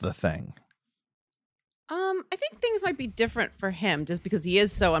kills the thing. I think things might be different for him just because he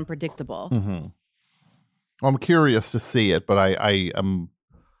is so unpredictable. Mm-hmm. I'm curious to see it, but I'm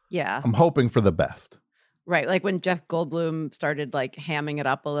hoping for the best. Right. Like when Jeff Goldblum started like hamming it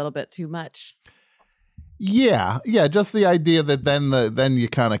up a little bit too much. Yeah. Just the idea that then you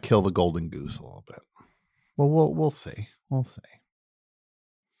kind of kill the golden goose a little bit. Well, we'll see. We'll see.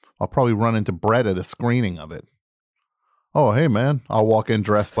 I'll probably run into Brett at a screening of it. Oh, hey man! I'll walk in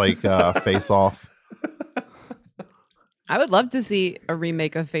dressed like Face Off. I would love to see a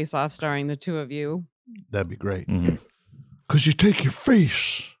remake of Face Off starring the two of you. That'd be great. Mhm. Because you take your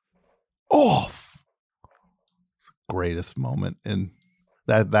face off. It's the greatest moment. And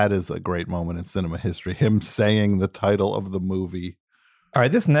that is a great moment in cinema history. Him saying the title of the movie. All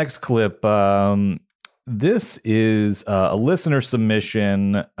right, this next clip, this is a listener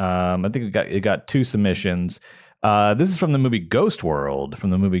submission. I think it got 2 submissions. This is from the movie Ghost World.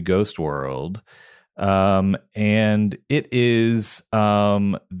 And it is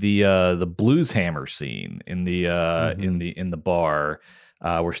the blues hammer scene in the bar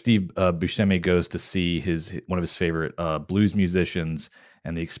where Steve Buscemi goes to see one of his favorite blues musicians,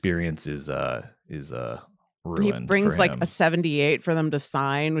 and the experience is ruined. He brings for like him. a 78 for them to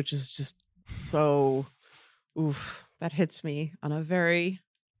sign, which is just so oof. That hits me on a very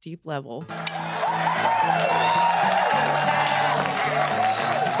deep level.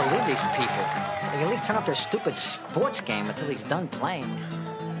 Believe these people. They can at least turn off their stupid sports game until he's done playing.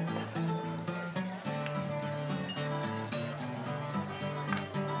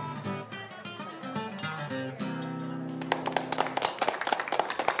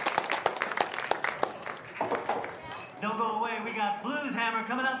 Don't go away. We got Blues Hammer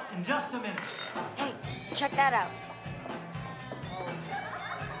coming up in just a minute. Hey, check that out.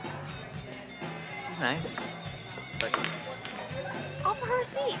 She's nice. But Offer her a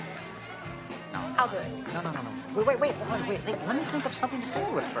seat. no. I'll do it. No. Wait. Let me think of something to say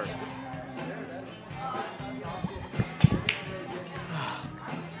to her first.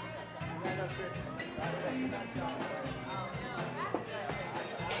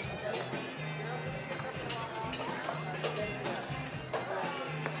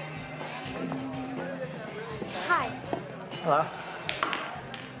 Hi. Hello.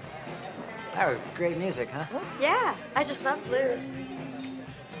 That was great music, huh? Yeah, I just love blues.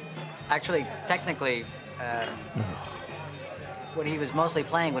 Actually, technically, what he was mostly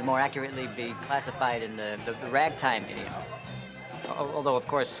playing would more accurately be classified in the ragtime idiom. Although, of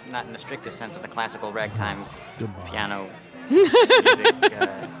course, not in the strictest sense of the classical ragtime piano music,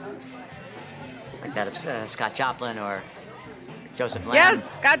 like that of Scott Joplin or Joseph Lamb.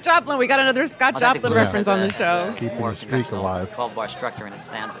 Yes, Scott Joplin. We got another Scott Joplin reference on the show. Keeping more the streak conventional alive. 12-bar structure in its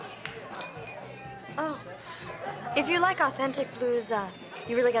stanzas. Oh, if you like authentic blues,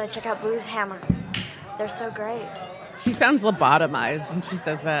 you really gotta check out Blues Hammer. They're so great. She sounds lobotomized when she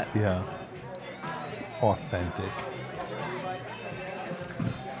says that. Yeah. Authentic.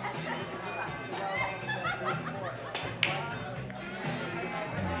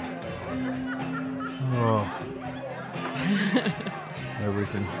 Oh.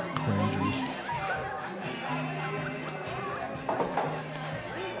 Everything's cringy.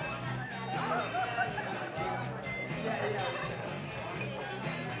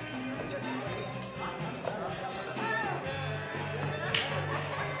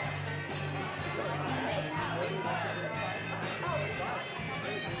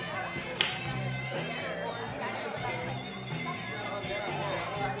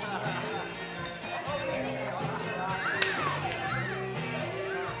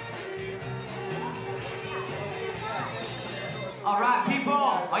 All right, people,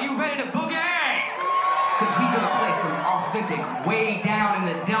 are you ready to boogie? Because we're gonna play some authentic, way down in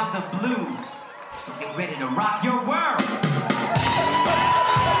the Delta blues. So get ready to rock your world.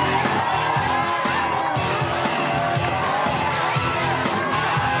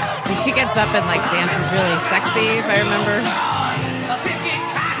 She gets up and like dances really sexy, if I remember.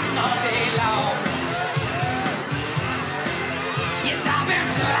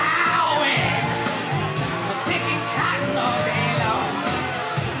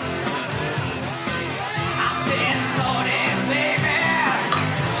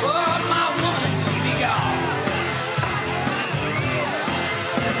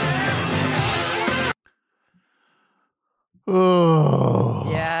 Oh.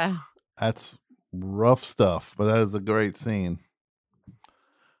 Yeah. That's rough stuff, but that is a great scene.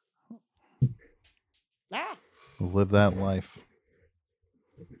 Ah. Live that life.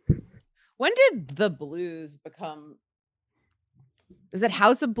 When did the blues become? Is it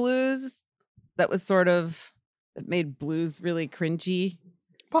House of Blues that was sort of that made blues really cringy?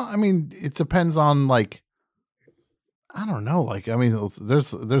 Well, I mean, it depends on like, I don't know. Like, I mean,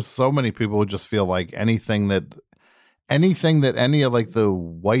 there's so many people who just feel like anything that any of like the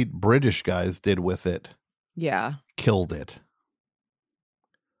white British guys did with it, Yeah. killed it.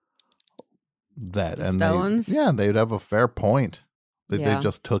 That The and Stones? they'd have a fair point. They Yeah.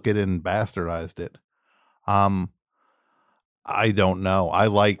 just took it and bastardized it. I don't know. I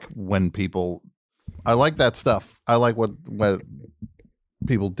like that stuff. I like what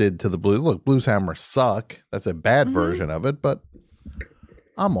people did to the blues. Look, Blues Hammer suck. That's a bad version of it, but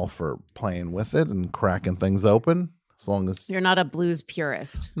I'm all for playing with it and cracking things open as long as You're not a blues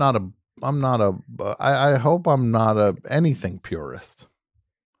purist. I hope I'm not a anything purist.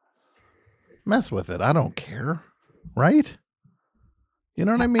 Mess with it. I don't care. Right? You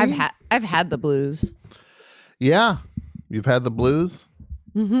know what I mean? I've had the blues. Yeah. You've had the blues?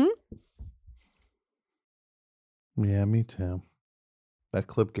 Mm-hmm. Yeah, me too. That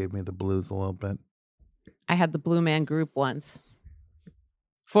clip gave me the blues a little bit. I had the Blue Man Group once.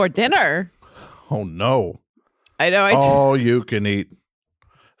 For dinner. Oh, no. I know. All you can eat.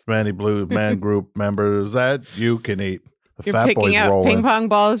 As many Blue Man Group members that you can eat. The You're Fat picking Boys out rolling. ping pong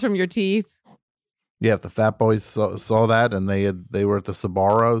balls from your teeth. Yeah, if the Fat Boys saw that and they were at the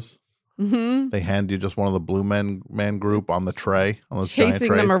Sbarros, they hand you just one of the Blue Man Group on the tray, on those giant Chasing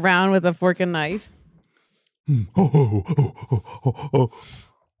trays. them around with a fork and knife. I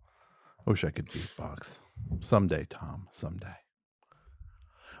wish I could beatbox. Someday, Tom. Someday.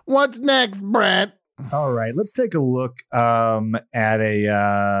 What's next, Brett? All right, let's take a look at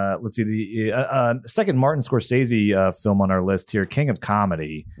a let's see the second Martin Scorsese film on our list here, King of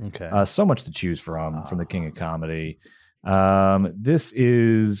Comedy. Okay, so much to choose from the King of Comedy. This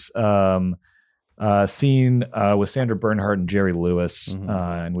is a scene with Sandra Bernhard and Jerry Lewis,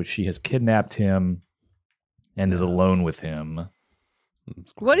 in which she has kidnapped him and is alone with him.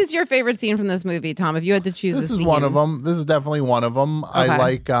 What is your favorite scene from this movie, Tom? If you had to choose, This is one of them. This is definitely one of them. Okay. I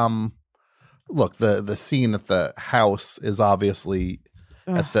like. Look, the scene at the house is obviously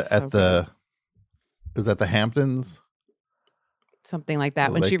at the is that the Hamptons? Something like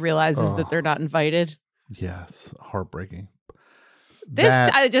that. When she realizes that they're not invited. Yes, heartbreaking. This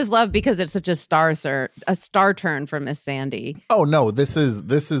I just love because it's such a star turn for Miss Sandy. Oh no, this is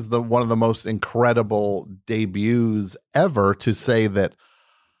the one of the most incredible debuts ever to say that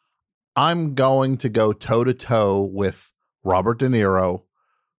I'm going to go toe to toe with Robert De Niro,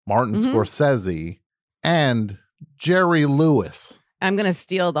 Martin Scorsese, and Jerry Lewis. I'm going to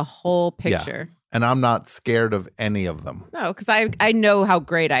steal the whole picture. Yeah. And I'm not scared of any of them. No, because I know how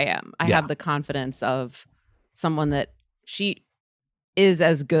great I am. I have the confidence of someone that she is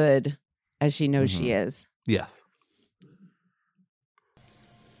as good as she knows she is. Yes.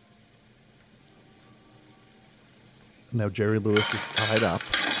 Now Jerry Lewis is tied up.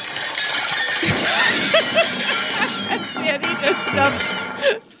 And he just dumped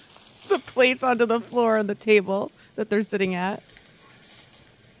the plates onto the floor on the table that they're sitting at.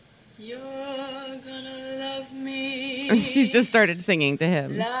 You're gonna love me. And she's just started singing to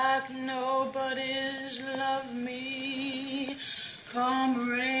him. Like nobody's loved me. Come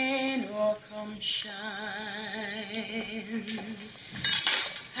rain or come shine.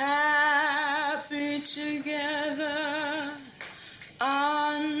 Happy together,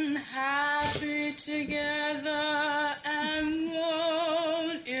 unhappy together, and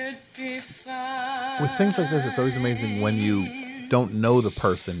won't it be fine? With things like this, it's always amazing when you don't know the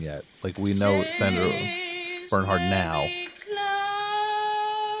person yet. Like we know Sandra Bernhard now.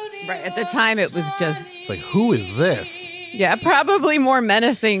 Right. At the time, it was just... It's like, who is this? Yeah, probably more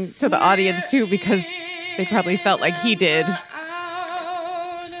menacing to the audience, too, because they probably felt like he did.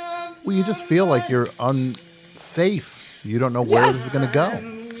 Well, you just feel like you're unsafe. You don't know where this is going to go.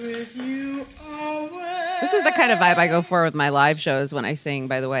 This is the kind of vibe I go for with my live shows when I sing,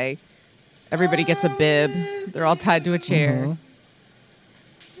 by the way. Everybody gets a bib. They're all tied to a chair.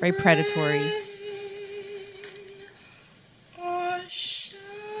 It's very predatory.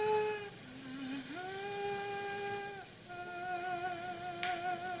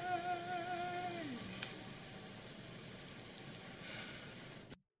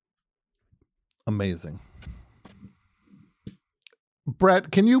 Amazing.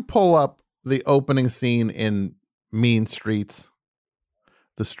 Brett, can you pull up the opening scene in Mean Streets?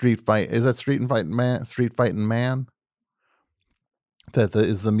 The street fight. Is that Street Fighting Man? That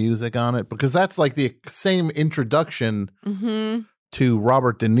is the music on it? Because that's like the same introduction to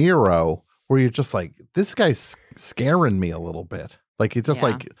Robert De Niro, where you're just like, this guy's scaring me a little bit. Like it's just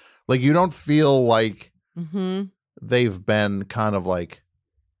like you don't feel like they've been kind of like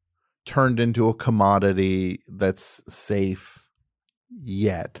turned into a commodity that's safe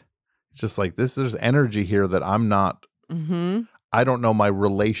yet. Just like this, there's energy here that I'm not. I don't know my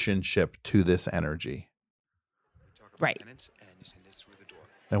relationship to this energy. Right.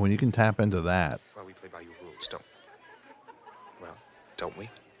 And when you can tap into that. Well, we play by your rules, don't we?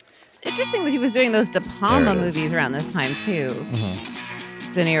 It's interesting that he was doing those De Palma movies around this time, too.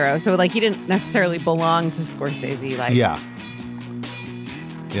 De Niro. So, like, he didn't necessarily belong to Scorsese. Like, yeah,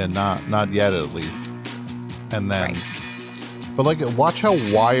 not yet, at least. And then, but like, watch how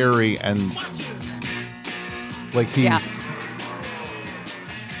wiry and like he's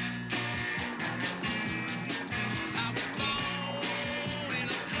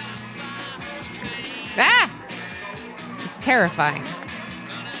terrifying.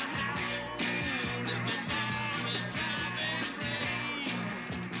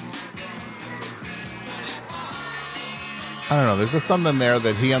 I don't know. There's just something there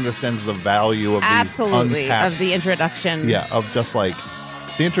that he understands the value of Absolutely, these untapped, of the introduction. Yeah, of just like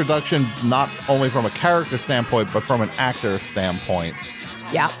the introduction, not only from a character standpoint, but from an actor standpoint.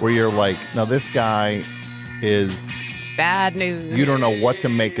 Yeah. Where you're like, now this guy is... It's bad news. You don't know what to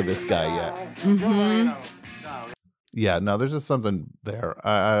make of this guy yet. Mm-hmm. Yeah, no, there's just something there.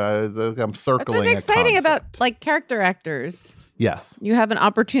 I'm circling. That's what's exciting about like character actors. Yes. You have an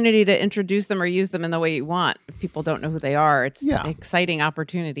opportunity to introduce them or use them in the way you want. If people don't know who they are, it's an exciting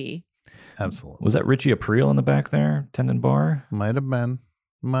opportunity. Absolutely. Was that Richie Aprile in the back there, tending bar? Might have been.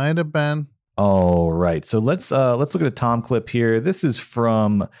 Might have been. Oh, right. So let's look at a Tom clip here. This is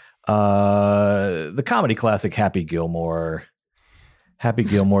from the comedy classic Happy Gilmore. Happy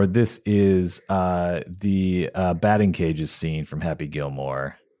Gilmore. This is the batting cages scene from Happy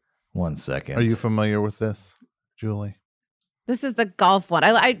Gilmore. 1 second. Are you familiar with this, Julie? This is the golf one.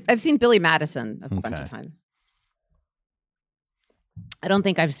 I've seen Billy Madison a bunch of times. I don't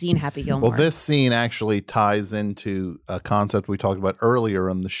think I've seen Happy Gilmore. Well, this scene actually ties into a concept we talked about earlier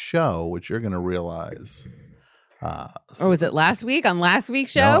in the show, which you're going to realize. Or was it last week on last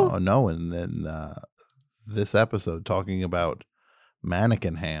week's show? No, and then this episode talking about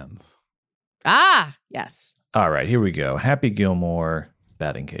mannequin hands. Ah, yes. All right, here we go. Happy Gilmore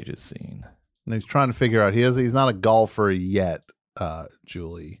batting cages scene. And he's trying to figure out he's not a golfer yet,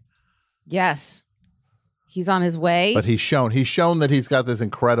 Julie. Yes. He's on his way. But he's shown that he's got this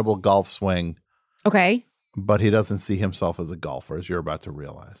incredible golf swing. Okay. But he doesn't see himself as a golfer, as you're about to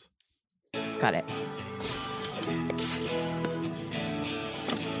realize. Got it.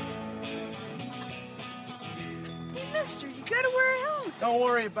 Mister, you gotta wear a helmet. Don't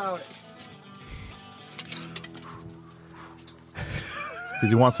worry about it. Because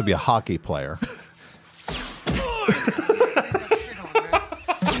he wants to be a hockey player.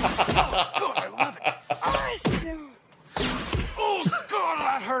 Oh, God,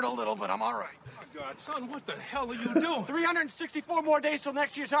 that hurt a little, but I'm all right. Oh, God, son, what the hell are you doing? 364 more days till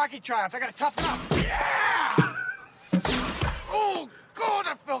next year's hockey tryouts. I gotta toughen up. Yeah! Oh, God,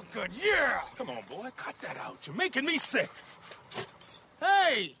 that felt good. Yeah! Come on, boy, cut that out. You're making me sick.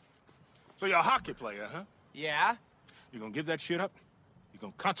 Hey! So you're a hockey player, huh? Yeah? You gonna give that shit up? You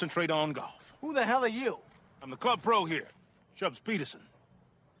gonna concentrate on golf? Who the hell are you? I'm the club pro here, Chubbs Peterson.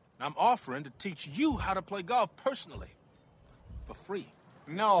 And I'm offering to teach you how to play golf personally. For free.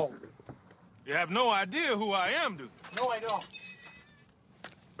 No. You have no idea who I am, do you? No, I don't.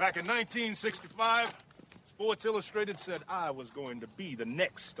 Back in 1965, Sports Illustrated said I was going to be the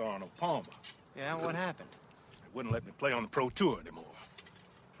next Arnold Palmer. Yeah, what happened? They wouldn't let me play on the pro tour anymore.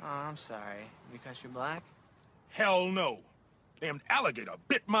 Oh, I'm sorry. Because you're black? Hell no. Damned alligator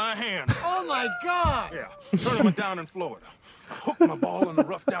bit my hand. Oh, my God! Yeah, tournament down in Florida. I hooked my ball in the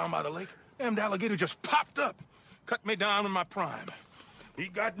rough down by the lake. Damned alligator just popped up. Cut me down in my prime. He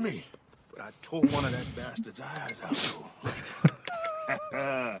got me. But I tore one of that bastard's eyes out,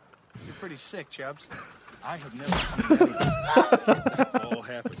 though. You're pretty sick, Chubbs. I have never seen anything all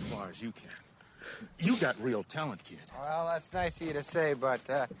half as far as you can. You got real talent, kid. Well, that's nice of you to say, but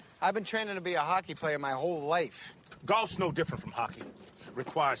I've been training to be a hockey player my whole life. Golf's no different from hockey. It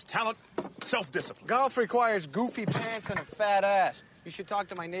requires talent, self-discipline. Golf requires goofy pants and a fat ass. You should talk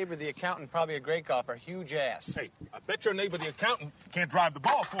to my neighbor, the accountant, probably a great golfer, huge ass. Hey, I bet your neighbor, the accountant, can't drive the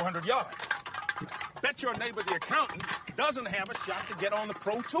ball 400 yards. Bet your neighbor, the accountant, doesn't have a shot to get on the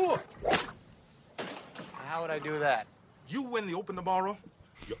pro tour. How would I do that? You win the Open tomorrow,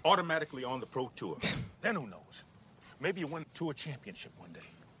 you're automatically on the pro tour. Then who knows? Maybe you win a tour championship one day.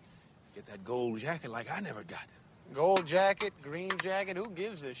 Get that gold jacket like I never got. Gold jacket, green jacket, who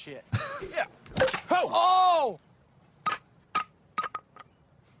gives a shit? Yeah. Oh!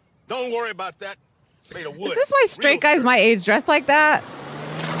 Don't worry about that. Made of wood. Is this why straight guys my age dress like that?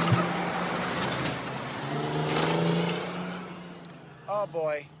 Oh,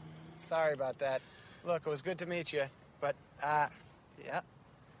 boy. Sorry about that. Look, it was good to meet you, but, yeah.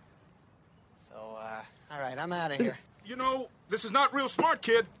 So, all right, I'm out of here. You know, this is not real smart,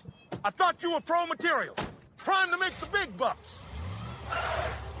 kid. I thought you were pro material. Trying to make the big bucks.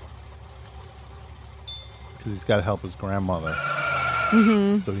 Because he's got to help his grandmother.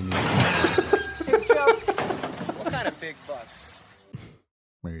 Mm-hmm. So he needs. Hey, Chubb, what kind of big bucks?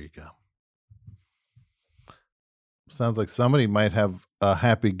 There you go. Sounds like somebody might have a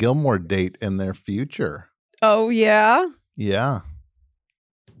Happy Gilmore date in their future. Oh, yeah? Yeah.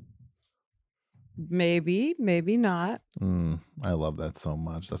 Maybe, maybe not. I love that so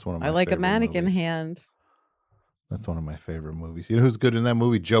much. That's one of my I like a favorite mannequin movies. hand. That's one of my favorite movies. You know who's good in that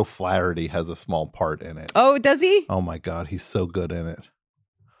movie? Joe Flaherty has a small part in it. Oh, does he? Oh my God, he's so good in it.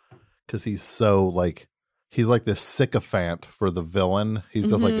 Because he's so like, he's like this sycophant for the villain. He's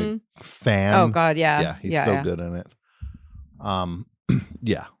just like a fan. Oh God, yeah. Yeah, he's so good in it.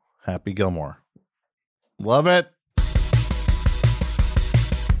 Yeah, Happy Gilmore. Love it.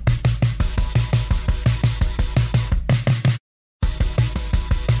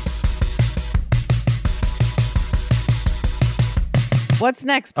 What's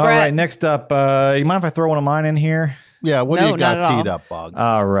next, Brett? All right, next up, you mind if I throw one of mine in here? Yeah, what do No, you not got at teed all. up, Bog?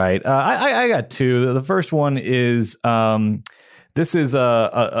 All right, I got two. The first one is this is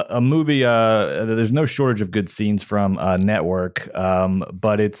a movie. There's no shortage of good scenes from Network,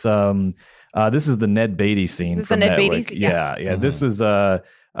 but it's this is the Ned Beatty scene. Is this from the Ned Network. Beatty scene? Yeah. This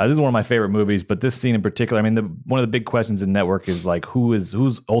is one of my favorite movies, but this scene in particular. I mean, one of the big questions in Network is like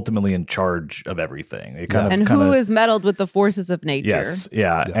who's ultimately in charge of everything. It who is meddled with the forces of nature? Yes,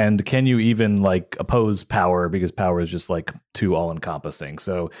 yeah. And can you even like oppose power, because power is just like too all encompassing.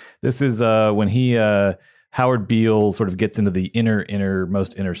 So this is when he Howard Beale sort of gets into the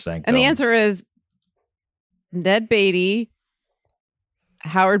most inner sanctum. And the answer is Ned Beatty,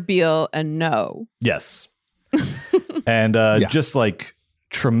 Howard Beale, and no. Yes. And just like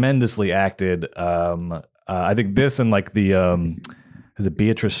tremendously acted. I think this and like the is it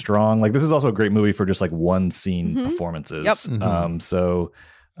Beatrice Strong? Like this is also a great movie for just like one scene performances. Yep. So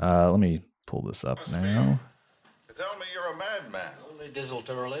let me pull this up now. You tell me you're a madman. Only dizzle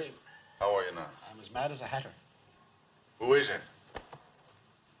to relieve. How are you now? I'm as mad as a hatter. Who is it?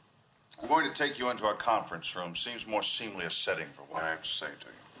 I'm going to take you into our conference room. Seems more seemly a setting for what I have to say to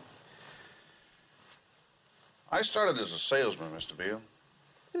you. I started as a salesman, Mr. Beale.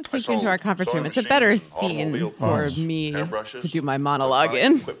 I'm going to take you into our conference room. It's a better scene for me to do my monologue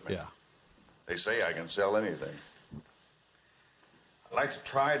in. Yeah. They say I can sell anything. I'd like to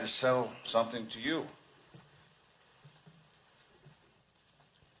try to sell something to you.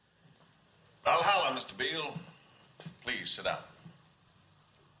 Valhalla, Mr. Beale. Please sit down.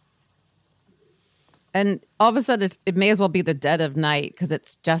 And all of a sudden, it may as well be the dead of night because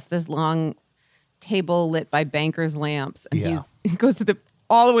it's just this long table lit by banker's lamps. And he goes to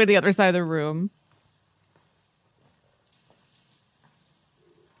all the way to the other side of the room.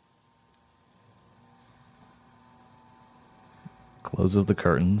 Closes the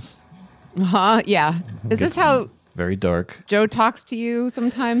curtains. Yeah. Is this how Very dark. Joe talks to you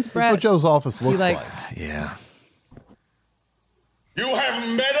sometimes, Brett? That's what Joe's office looks like. Yeah. You have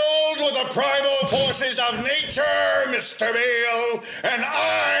meddled with the primal forces of nature, Mr. Beale, and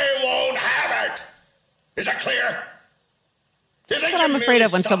I won't have it. Is that clear? That's what I'm afraid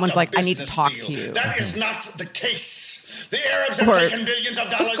of when someone's like, I need to talk to you. That is not the case. The Arabs have taken billions of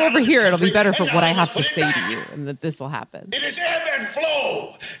dollars. Let's go over here. It'll be better for and what I now have to let's put say it to back. you, and that this will happen. It is ebb and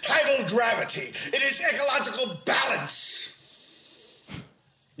flow, tidal gravity. It is ecological balance.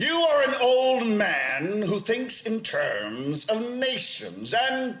 You are an old man who thinks in terms of nations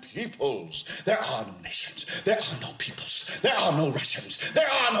and peoples. There are no nations. There are no peoples. There are no Russians. There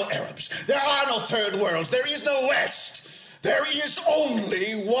are no Arabs. There are no third worlds. There is no West. There is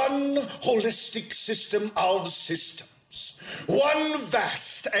only one holistic system of systems. One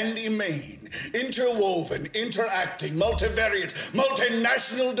vast and immane, interwoven, interacting, multivariate,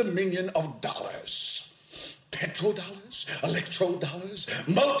 multinational dominion of dollars. Petrodollars, electrodollars,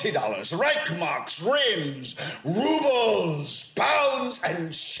 multi-dollars, Reichmarks, Rins, rubles, pounds,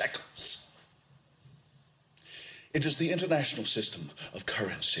 and shekels. It is the international system of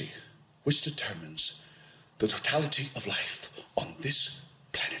currency which determines the totality of life on this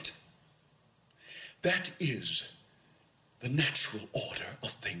planet. That is the natural order of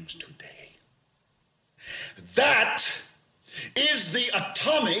things today. That is the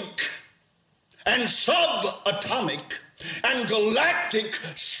atomic and subatomic and galactic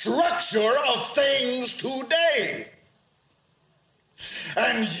structure of things today.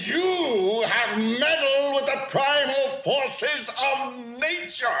 And you have meddled with the primal forces of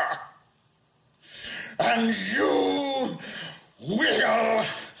nature. And you will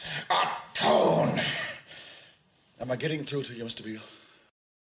atone. Am I getting through to you, Mr. Beale?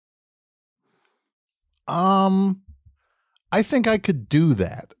 I think I could do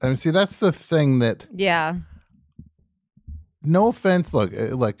that. I mean, see, that's the thing that. Yeah. No offense, look,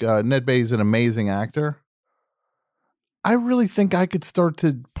 like Ned Beatty's an amazing actor. I really think I could start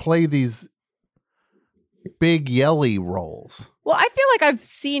to play these big yelly roles. Well, I feel like I've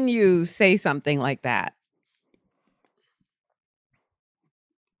seen you say something like that.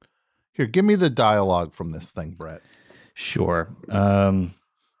 Here, give me the dialogue from this thing, Brett. Sure.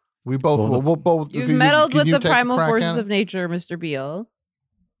 We both. We'll both. You've can meddled can with you the take a primal crack forces at it? of nature, Mr. Beale.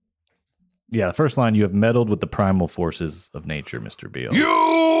 Yeah, the first line, you have meddled with the primal forces of nature, Mr. Beale.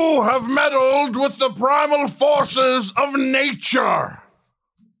 You have meddled with the primal forces of nature.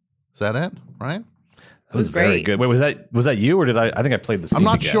 Is that it? Right? That was very great. good. Wait, was that you or did I think I played the scene I'm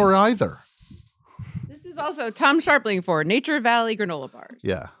not again. sure either. This is also Tom Sharpling for Nature Valley granola bars.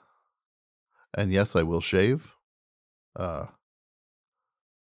 Yeah. And yes, I will shave. Let's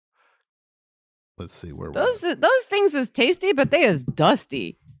see where Those things is tasty, but they is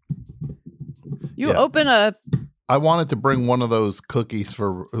dusty. You Yeah. open a I wanted to bring one of those cookies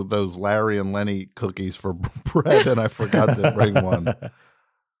for those Larry and Lenny cookies for bread, and I forgot to bring one.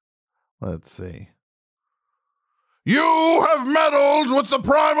 Let's see. You have meddled with the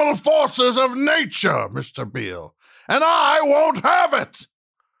primal forces of nature, Mr. Beale, and I won't have it.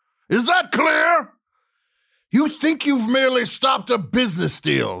 Is that clear? You think you've merely stopped a business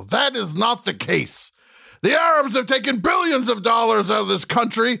deal. That is not the case. The Arabs have taken billions of dollars out of this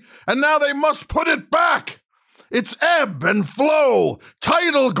country, and now they must put it back. It's ebb and flow,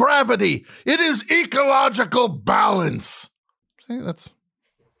 tidal gravity. It is ecological balance. See, that's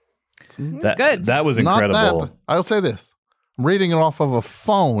good. That was not incredible. that. I'll say this. I'm reading it off of a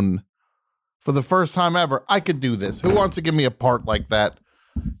phone for the first time ever. I could do this. Who wants to give me a part like that?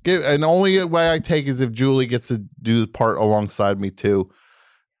 And the only way I take is if Julie gets to do the part alongside me too,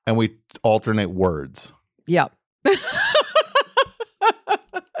 and we alternate words. Yep.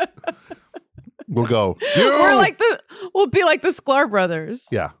 We'll go. We'll be like the Sklar brothers.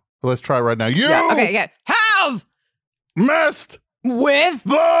 Yeah. Let's try right now. You Okay, yeah. Have messed with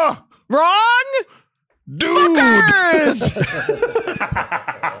the wrong dude. fuckers.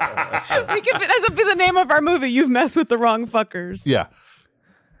 That be the name of our movie. You've messed with the wrong fuckers. Yeah.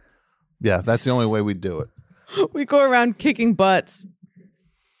 Yeah, that's the only way we do it. We go around kicking butts.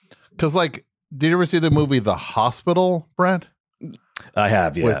 Because, like, did you ever see the movie The Hospital, Brent? I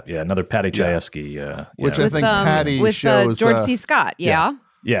have, yeah. Another Patty Chayefsky. Which I think Patty with shows. George C. Scott, yeah.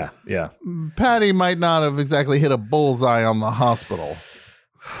 Yeah. Patty might not have exactly hit a bullseye on the hospital.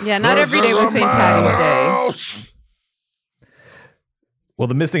 Yeah, not every day was St. Patty's Day. Well,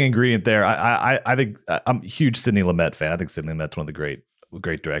 the missing ingredient there, I think I'm a huge Sidney Lumet fan. I think Sidney Lumet's one of the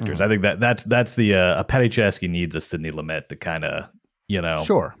great directors. I think that's the Patty Chayefsky needs a Sidney Lumet to kind of,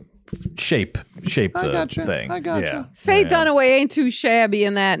 Sure. shape the thing. I gotcha. Yeah. Faye Dunaway ain't too shabby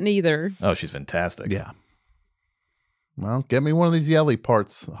in that neither. Oh, she's fantastic. Yeah. Well, get me one of these yelly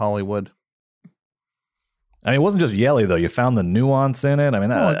parts, Hollywood. I mean, it wasn't just yelly though. You found the nuance in it. I mean,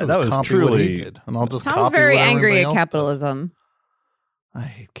 that was copy what he truly. did, and I'll just Tom's copy very what angry everybody at else capitalism. does. I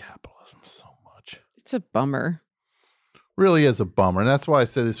hate capitalism so much. It's a bummer. Really is a bummer, and that's why I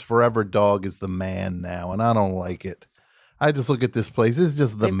said this Forever Dog is the man now, and I don't like it. I just look at this place. This is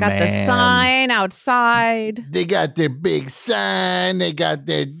just the They've got man. the sign outside. They got their big sign. They got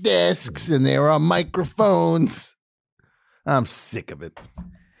their desks, and there are microphones. I'm sick of it.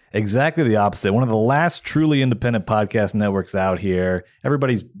 Exactly the opposite. One of the last truly independent podcast networks out here.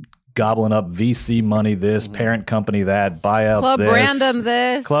 Everybody's gobbling up VC money, this parent company, that buyouts, Club this Random,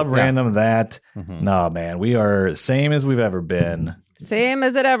 this. Club Random, that. Nah, man, we are same as we've ever been. Same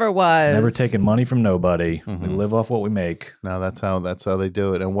as it ever was. Never taking money from nobody. We live off what we make. No, that's how they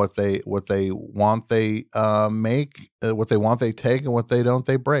do it. And what they want they make, what they want they take, and what they don't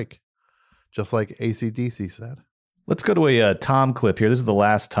they break. Just like AC/DC said. Let's go to a Tom clip here. This is the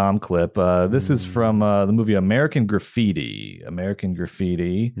last Tom clip. This is from the movie American Graffiti. American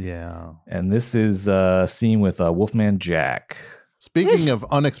Graffiti. Yeah. And this is a scene with Wolfman Jack. Speaking of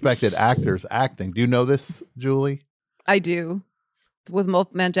unexpected actors acting, do you know this, Julie? I do. With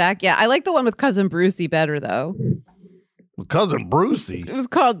Wolfman Jack. Yeah, I like the one with Cousin Brucey better though. Cousin Brucey. It was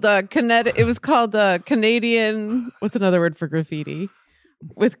called Canadian. What's another word for graffiti?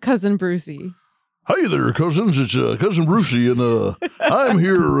 With Cousin Brucey. Hey there, cousins. It's Cousin Brucey, and I'm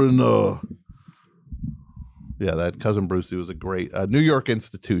here. And yeah, that Cousin Brucey was a great New York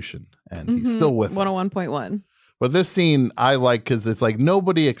institution, and he's still with us. 101.1. But this scene I like because it's like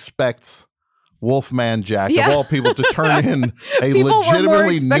nobody expects Wolfman Jack of all people to turn in a People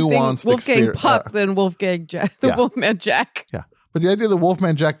legitimately were more nuanced Wolfgang experience. Puck than Wolfgang Jack. The yeah. Wolfman Jack. Yeah, but the idea that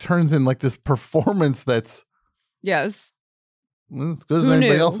Wolfman Jack turns in like this performance that's Yes. as good as Who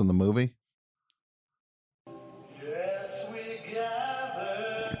anybody knew? else in the movie.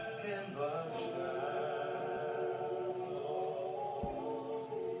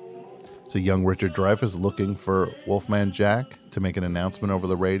 It's a young Richard Dreyfuss looking for Wolfman Jack to make an announcement over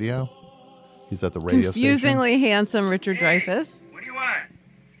the radio. He's at the radio Confusingly handsome Richard Dreyfuss. What do you want?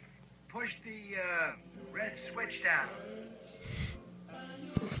 Push the red switch down.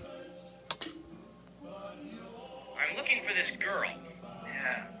 looking for this girl.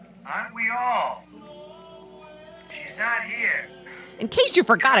 Yeah, aren't we all? She's not here. In case you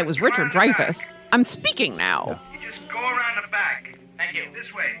forgot, it was Richard Dreyfuss. I'm speaking now. You just go around the back. Thank you.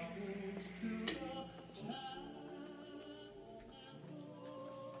 This way.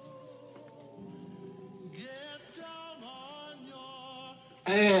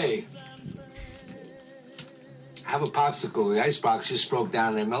 Hey. Have a popsicle. The icebox just broke down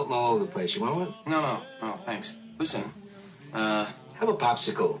and they're melting all over the place. You want one? No, thanks. Listen, have a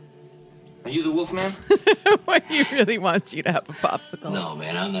popsicle. Are you the Wolfman? What, he really wants you to have a popsicle. No,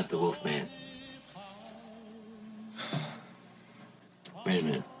 man, I'm not the Wolfman. Wait a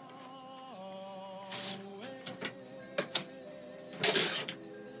minute.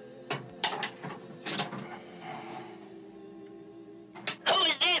 Who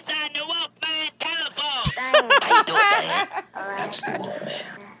is this on the Wolfman telephone? How you doing, Diane? That's the Wolfman.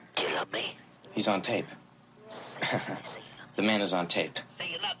 Do you love me? He's on tape. The man is on tape.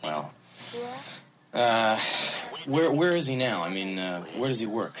 Well, where is he now? I mean, where does he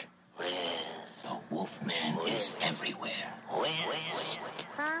work? The Wolfman is everywhere. Well,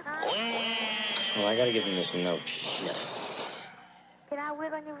 I gotta give him this note. Shit. Can I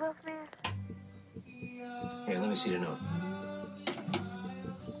wait on you, Wolfman? Here, let me see the note.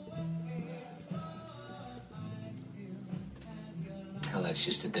 Hell, that's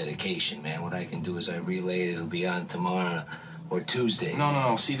just a dedication, man. What I can do is I relay it. It'll be on tomorrow or Tuesday.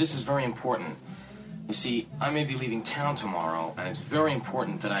 No. See, this is very important. You see, I may be leaving town tomorrow, and it's very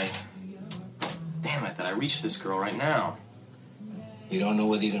important that I reach this girl right now. You don't know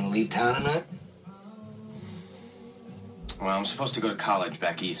whether you're going to leave town or not? Well, I'm supposed to go to college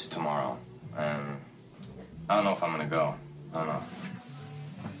back east tomorrow, and I don't know if I'm going to go. I don't know.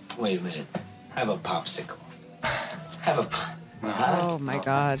 Wait a minute. Have a popsicle. Have a... Oh, my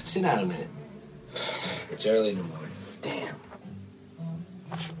God. Sit down a minute. It's early in the morning. Damn.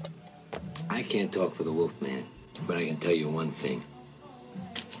 I can't talk for the Wolfman, but I can tell you one thing.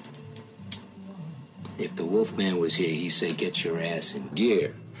 If the Wolfman was here, he'd say, get your ass in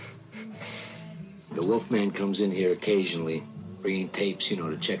gear. The Wolfman comes in here occasionally, bringing tapes,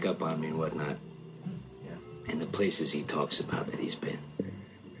 to check up on me and whatnot. And the places he talks about that he's been,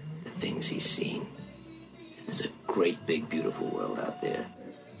 the things he's seen. And there's a great, big, beautiful world out there.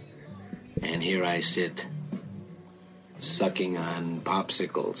 And here I sit, sucking on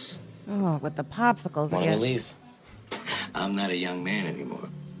popsicles. Oh, with the popsicles Want again. to leave? I'm not a young man anymore.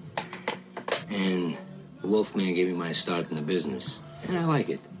 And the Wolfman gave me my start in the business. And I like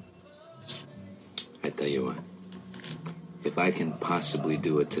it. I tell you what. If I can possibly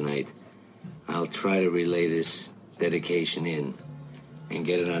do it tonight, I'll try to relay this dedication in and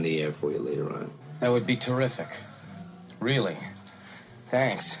get it on the air for you later on. That would be terrific. Really.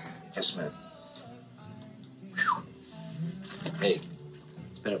 Thanks. Yes, man. Hey,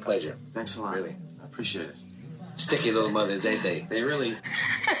 it's been a pleasure. Thanks a lot. Really. I appreciate it. Sticky little mothers, ain't they? They really...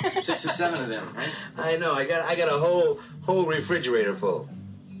 6 or 7 of them, right? I know. I got a whole refrigerator full.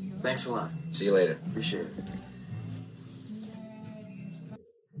 Thanks a lot. See you later. Appreciate it.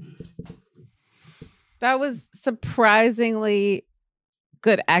 That was surprisingly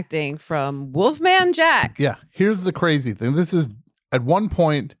good acting from Wolfman Jack. Yeah, here's the crazy thing. This is, at one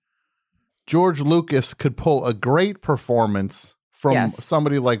point, George Lucas could pull a great performance from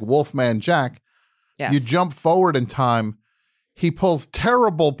somebody like Wolfman Jack. Yes. You jump forward in time, he pulls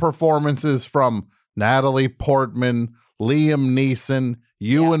terrible performances from Natalie Portman, Liam Neeson,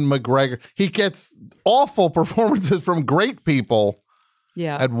 Ewan McGregor. He gets awful performances from great people.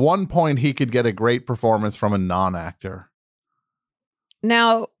 Yeah. At one point, he could get a great performance from a non-actor.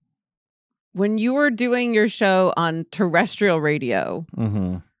 Now, when you were doing your show on terrestrial radio,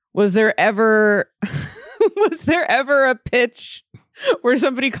 was there ever a pitch where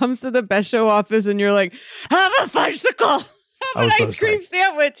somebody comes to the Best Show office and you're like, have a fudgesicle, have an ice cream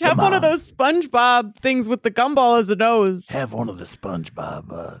sandwich, have one of those SpongeBob things with the gumball as a nose? Have one of the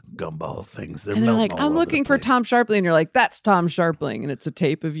SpongeBob gumball things. And they're like, I'm looking for Tom Sharpling. And you're like, that's Tom Sharpling. And it's a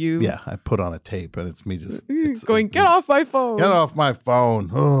tape of you. Yeah, I put on a tape and it's me just going, get off my phone. Get off my phone.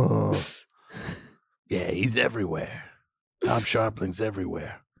 Oh. Yeah, he's everywhere. Tom Sharpling's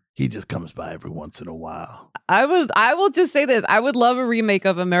everywhere. He just comes by every once in a while. I will just say this. I would love a remake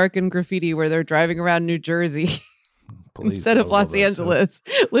of American Graffiti where they're driving around New Jersey instead of Los Angeles,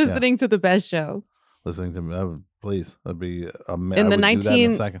 listening to the Best Show. Listening to please. That'd be in the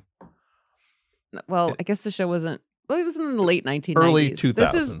 19. Well, I guess the show wasn't. Well, it was in the late 1990s. Early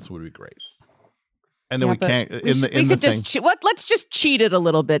 2000s would be great. And then Yeah, we but can't we could thing. just let's just cheat it a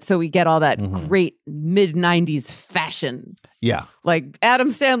little bit so we get all that great mid 90s fashion. Yeah. Like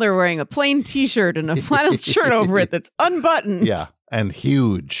Adam Sandler wearing a plain t-shirt and a flannel shirt over it that's unbuttoned. Yeah. And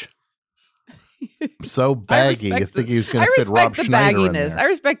huge. So baggy. You think he was going to fit Rob Schneider in there. I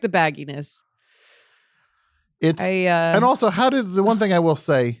respect the bagginess. And also, how did the one thing I will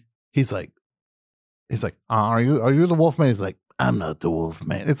say? He's like, are you the Wolfman? He's like, I'm not the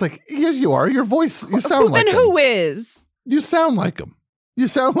Wolfman. It's like, yes, you are. Your voice, you sound like him. Then who is? You sound like him. You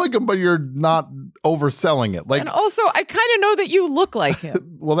sound like him, but you're not overselling it. Like, and also, I kind of know that you look like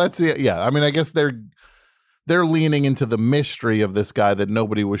him. Well, that's yeah. I mean, I guess they're leaning into the mystery of this guy that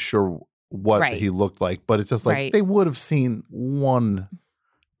nobody was sure what he looked like, but it's just like they would have seen one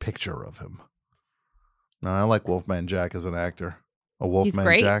picture of him. No, I like Wolfman Jack as an actor. A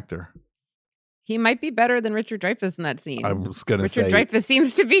Wolfman Jack-ter. He might be better than Richard Dreyfuss in that scene. I was going to say. Richard Dreyfuss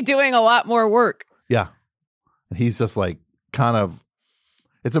seems to be doing a lot more work. Yeah. He's just like kind of,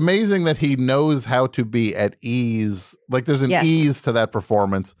 it's amazing that he knows how to be at ease. Like there's an ease to that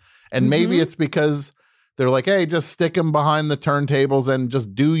performance. And maybe it's because they're like, hey, just stick him behind the turntables and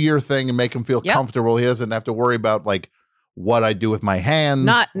just do your thing and make him feel comfortable. He doesn't have to worry about like what I do with my hands.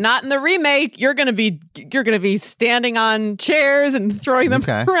 Not in the remake. You're gonna be standing on chairs and throwing them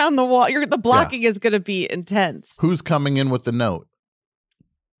around the wall. The blocking is gonna be intense. Who's coming in with the note?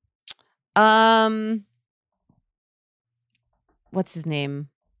 What's his name?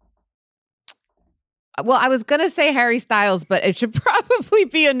 Well, I was gonna say Harry Styles, but it should probably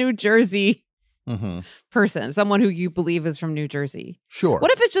be a New Jersey person, someone who you believe is from New Jersey. Sure. What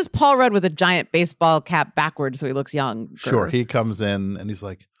if it's just Paul Rudd with a giant baseball cap backwards so he looks young? Sure. He comes in and he's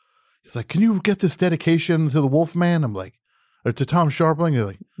like, can you get this dedication to the Wolfman? I'm like, or to Tom Sharpling? You're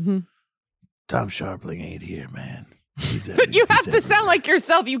like, Tom Sharpling ain't here, man. But you have to sound like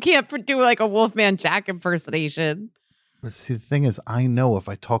yourself. You can't do like a Wolfman Jack impersonation. But see, the thing is, I know if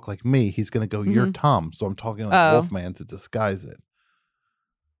I talk like me, he's going to go, you're Tom. So I'm talking like Wolfman to disguise it.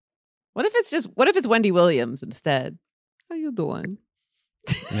 What if it's Wendy Williams instead? How you doing?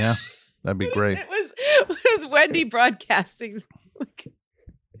 Yeah, that'd be great. it was Wendy broadcasting.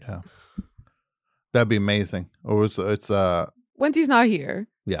 Yeah, that'd be amazing. Or it's Wendy's not here.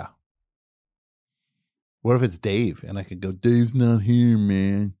 Yeah. What if it's Dave and I could go, Dave's not here,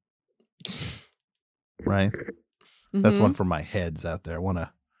 man. Right. That's one for my heads out there.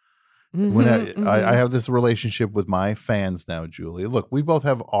 I have this relationship with my fans now, Julie. Look, we both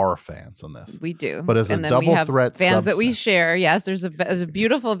have our fans on this. We do. But as a double threat fans subset, that we share, yes, there's a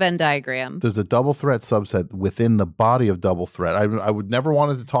beautiful Venn diagram. There's a double threat subset within the body of double threat. I would never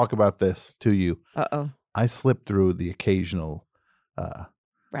wanted to talk about this to you. I slipped through the occasional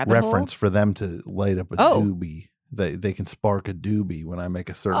reference for them to light up a doobie. They can spark a doobie when I make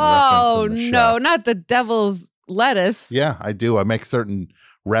a certain reference in the show. No, not the devil's lettuce. Yeah, I do. I make certain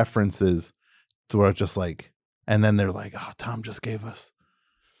references to where it's just like, and then they're like, oh, Tom just gave us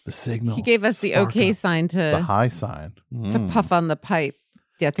the signal. He gave us the okay sign the high sign to puff on the pipe.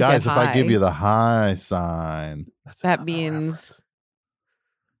 Yeah, to guys, get if high. I give you the high sign, that means reference.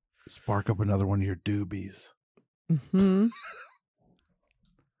 Spark up another one of your doobies.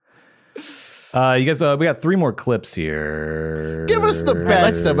 You guys, we got 3 more clips here. Give us the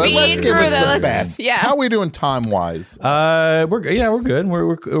best of it. Let's give us the best. Yeah. How are we doing time wise? We're good.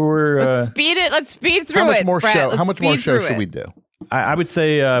 We're let's speed it. Let's speed through how much it. More Brett. show? Let's how much more speed show through should it. we do? I would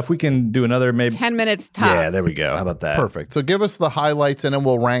say if we can do another maybe 10 minutes tops. Yeah, there we go. How about that? Perfect. So give us the highlights, and then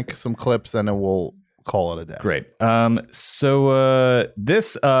we'll rank some clips, and then we'll call it a day. Great. So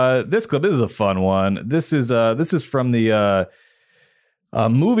this clip, this is a fun one. This is from the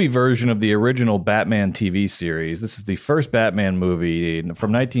movie version of the original Batman TV series. This is the first Batman movie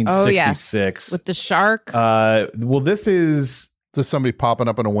from 1966 with the shark. Well, this is somebody popping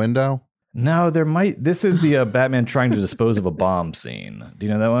up in a window. No, there might. This is the Batman trying to dispose of a bomb scene. Do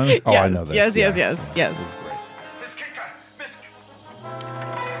you know that one? Yes, I know this. Yes.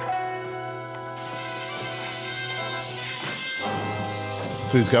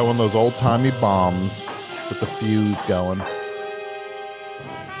 So he's got one of those old timey bombs with the fuse going.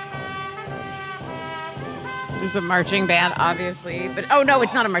 There's a marching band, obviously, but oh no,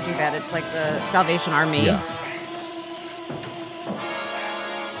 it's not a marching band. It's like the Salvation Army. Yeah.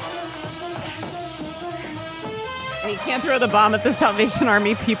 And he can't throw the bomb at the Salvation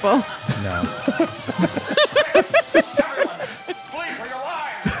Army people. No.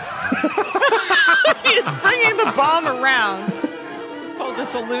 He's bringing the bomb around. He's told the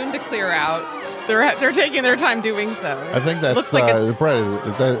saloon to clear out. They're taking their time doing so. I think that's Looks like Brett.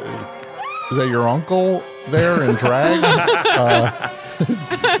 Is that your uncle there in drag?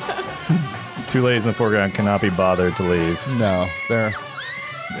 two ladies in the foreground cannot be bothered to leave. No, they're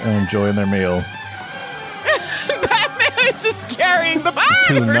enjoying their meal. Batman is just carrying the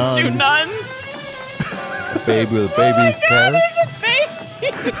Two two nuns. nuns. a baby with a baby carriage. There's a baby.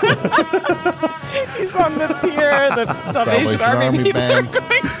 He's on the pier. The Salvation Army people band. are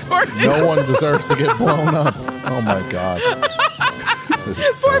going toward him. No one deserves to get blown up. Oh my god.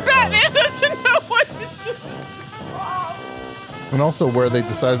 Poor Batman doesn't know what to do. And also where they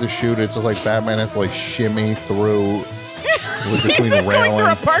decided to shoot it, just like Batman has to like shimmy through between the Going railing. through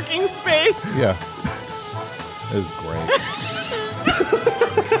a parking space. Yeah. It's great.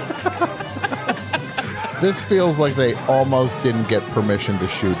 This feels like they almost didn't get permission to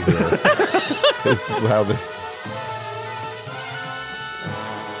shoot here. This is how this.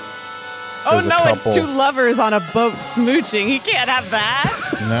 Oh There's a no, it's couple- two lovers on a boat smooching. He can't have that.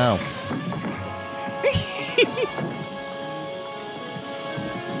 No.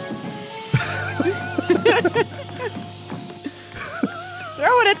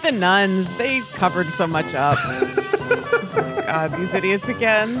 Throw it at the nuns. They covered so much up. Oh my God, these idiots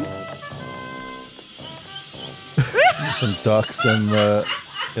again. Some ducks in the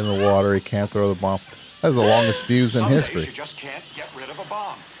water. He can't throw the bomb. That's the longest fuse in Some days history. you just can't get rid of a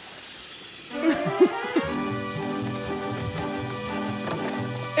bomb.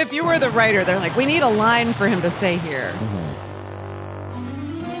 If you were the writer, they're like, we need a line for him to say here.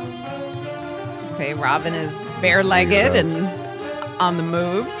 Okay, Robin is bare-legged and on the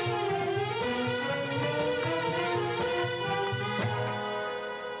move.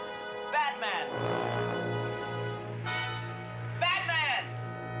 Batman! Batman!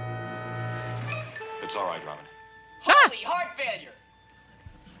 It's all right, Robin. Holy heart failure!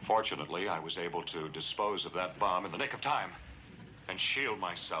 Fortunately, I was able to dispose of that bomb in the nick of time and shield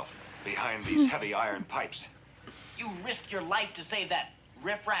myself behind these heavy iron pipes. You risked your life to save that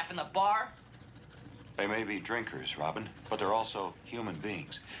riffraff in the bar? They may be drinkers, Robin, but they're also human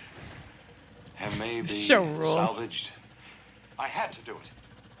beings. And may be Show rules. salvaged. I had to do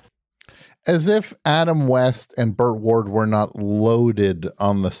it. As if Adam West and Burt Ward were not loaded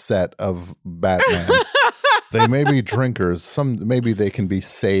on the set of Batman. They may be drinkers. Maybe they can be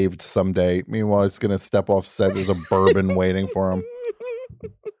saved someday. Meanwhile, he's going to step off set. There's a bourbon waiting for him.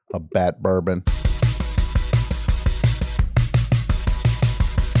 A bat bourbon.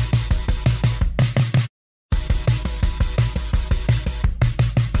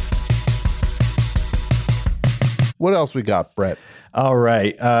 What else we got, Brett? All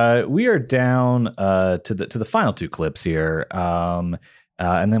right, we are down to the final two clips here, and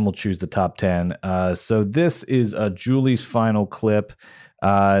then we'll choose the top 10. So this is Julie's final clip.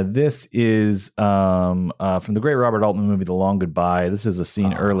 This is from the great Robert Altman movie, The Long Goodbye. This is a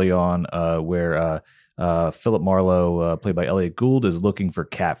scene early on where Philip Marlowe, played by Elliot Gould, is looking for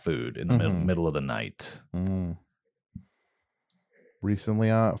cat food in the middle of the night. Recently,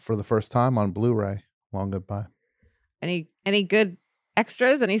 for the first time on Blu-ray, Long Goodbye. Any good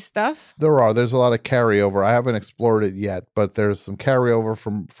extras? Any stuff? There's a lot of carryover. I haven't explored it yet, but there's some carryover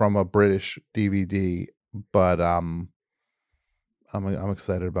from a British DVD. But I'm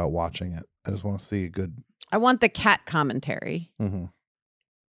excited about watching it. I just want to see a good. I want the cat commentary. Mm-hmm.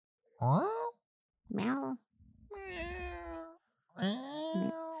 Meow.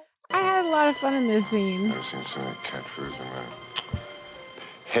 I had a lot of fun in this scene. I've seen some cat food in there.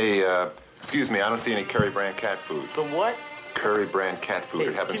 Hey, excuse me, I don't see any Curry brand cat food. Some what? Curry brand cat food. Hey,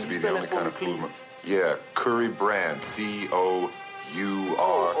 it happens can to you be the spell only that for kind me, of food. please? Yeah, Curry brand. C-O-U-R.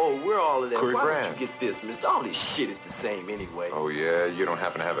 Oh, we're all of that. Curry Why brand. don't you get this, mister? All this shit is the same anyway. Oh, yeah? You don't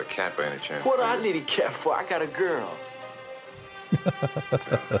happen to have a cat by any chance? What do do I you? need a cat for? I got a girl.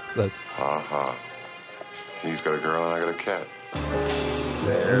 Ha. He's got a girl and I got a cat.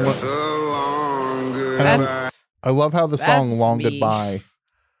 There's a long I love how the song That's "Long me. Goodbye,"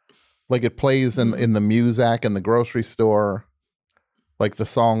 like it plays in the Muzak in the grocery store. Like the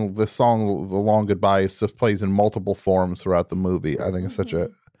song "The Long Goodbye" just plays in multiple forms throughout the movie. I think it's such a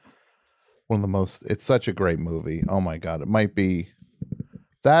It's such a great movie. Oh my god, it might be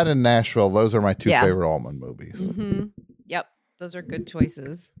that and Nashville. Those are my two favorite Allman movies. Mm-hmm. Yep, those are good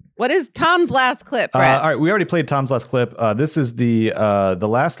choices. What is Tom's last clip, Brett? All right, we already played Tom's last clip. This is the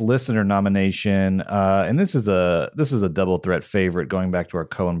last listener nomination, and this is a double threat favorite going back to our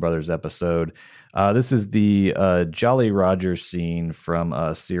Coen Brothers episode. This is the Jolly Roger scene from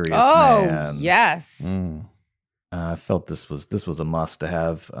Serious Man. Yes. I felt this was a must to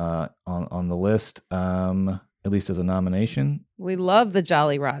have on the list, at least as a nomination. We love the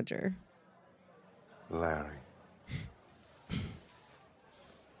Jolly Roger. Larry.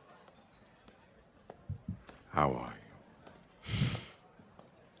 How are you?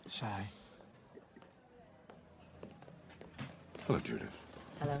 Shy. Hello, Judith.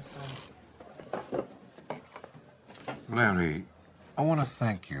 Hello, son. Larry, I want to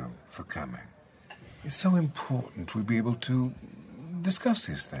thank you for coming. It's so important we be able to discuss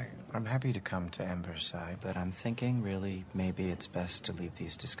these things. I'm happy to come to Ember's side, but I'm thinking really maybe it's best to leave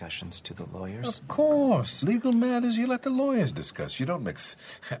these discussions to the lawyers. Of course. Legal matters you let the lawyers discuss. You don't mix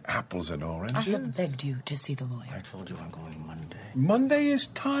apples and oranges. I have begged you to see the lawyer. I told you I'm going Monday. Monday is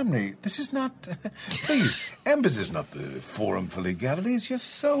timely. This is not... Please, Ember's is not the forum for legalities. You're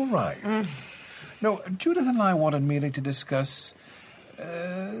so right. No, Judith and I wanted merely to discuss...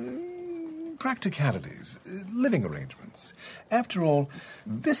 practicalities, living arrangements. After all,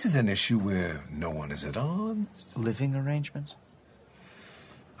 this is an issue where no one is at odds. Living arrangements?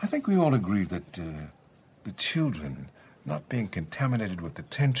 I think we all agree that the children not being contaminated with the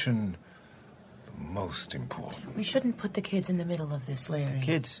tension, the most important. We shouldn't put the kids in the middle of this, Larry. The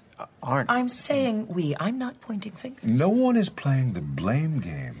kids aren't... I'm saying we. I'm not pointing fingers. No one is playing the blame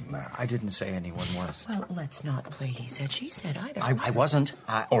game, Larry. I didn't say anyone was. Well, let's not play he said, she said either. I wasn't.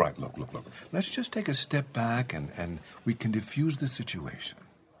 All right, look. Let's just take a step back and we can diffuse the situation.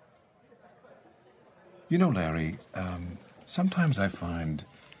 You know, Larry, sometimes I find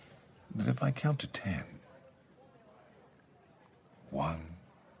that if I count to 10, 1,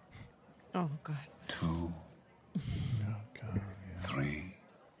 Oh, God. 2, 3,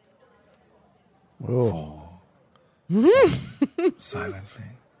 Whoa. 4, silently.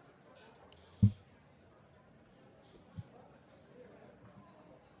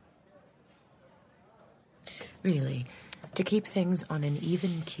 Really, to keep things on an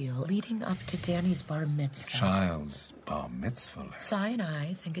even keel leading up to Danny's bar mitzvah. Child's bar mitzvah. Larry. Cy and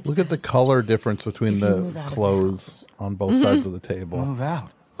I think it's Look at the best color difference between if you the move out of the clothes on both sides of the table. Move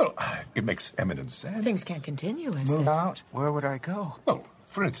out. Well, it makes eminent sense. Things can't continue as Move they... out? Where would I go? Well,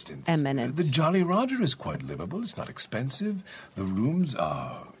 for instance, Eminent. the Jolly Roger is quite livable. It's not expensive. The rooms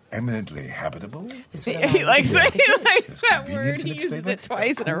are eminently habitable. He likes that word. in He its uses favor. it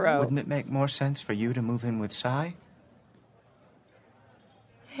twice in a row. Wouldn't it make more sense for you to move in with Cy?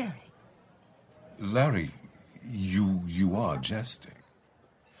 Larry, you are jesting.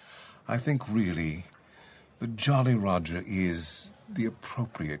 I think really the Jolly Roger is the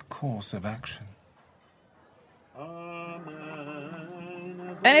appropriate course of action.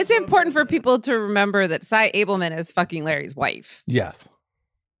 And it's important for people to remember that Cy Abelman is fucking Larry's wife. Yes.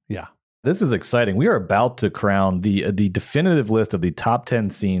 Yeah. This is exciting. We are about to crown the definitive list of the top 10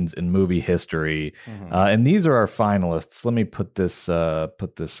 scenes in movie history, and these are our finalists. Let me put this up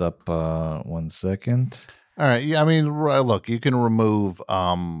 1 second. All right. Yeah. I mean, look, you can remove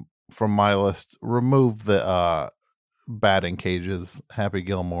from my list. Remove the batting cages. Happy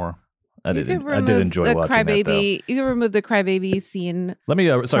Gilmore. I did enjoy watching that, though. You can remove the crybaby scene. Let me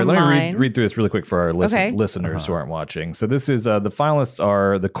read through this really quick for our listeners who aren't watching. So this is the finalists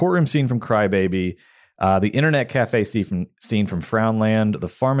are the courtroom scene from Crybaby, the internet cafe scene from Frownland, the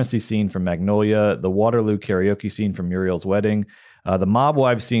pharmacy scene from Magnolia, the Waterloo karaoke scene from Muriel's Wedding, the mob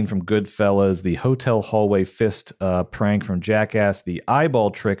wives scene from Goodfellas, the hotel hallway fist prank from Jackass, the eyeball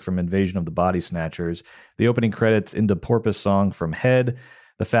trick from Invasion of the Body Snatchers, the opening credits into Porpoise song from Head,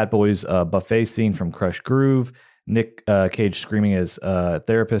 the Fat Boys buffet scene from Crush Groove, Nick Cage screaming as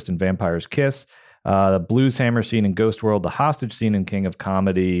therapist in Vampire's Kiss, the blues hammer scene in Ghost World, the hostage scene in King of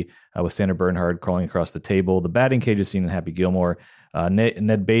Comedy with Sandra Bernhard crawling across the table, the batting cages scene in Happy Gilmore,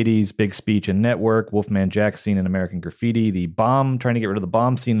 Ned Beatty's big speech in Network, Wolfman Jack's scene in American Graffiti, the bomb, trying to get rid of the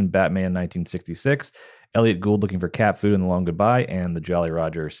bomb scene in Batman 1966, Elliot Gould looking for cat food in The Long Goodbye, and the Jolly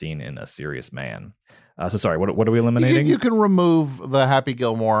Roger scene in A Serious Man. So sorry, what are we eliminating? You can remove the Happy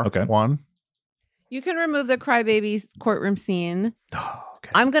Gilmore one. You can remove the Crybaby's courtroom scene.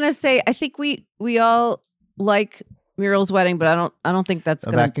 I'm gonna say I think we all like Muriel's Wedding, but I don't think that's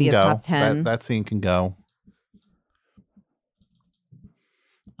gonna be a top 10. That scene can go.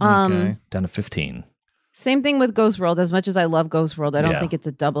 Down to 15. Same thing with Ghost World. As much as I love Ghost World, I don't think it's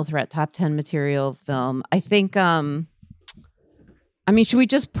a double threat top 10 material film. I think should we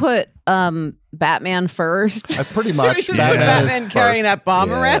just put Batman first? Pretty much. Batman carrying that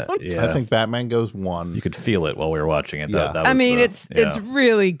bomb around. Yeah. I think Batman goes 1. You could feel it while we were watching it. Yeah. It's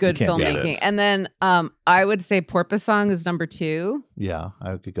really good filmmaking. And then I would say Porpoise Song is number 2. Yeah,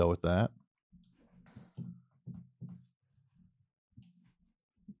 I could go with that.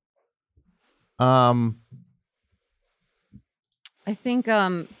 I think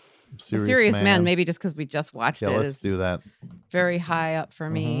Serious Man, maybe just because we just watched it. Yeah, let's do that. Very high up for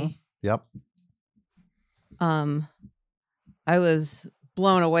me. Yep. I was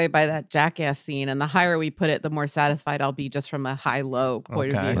blown away by that Jackass scene, and the higher we put it, the more satisfied I'll be just from a high-low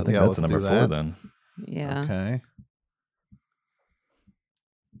point of view. I think that's number 4 then. Yeah. Okay.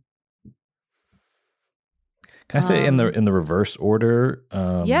 Can I say in the reverse order?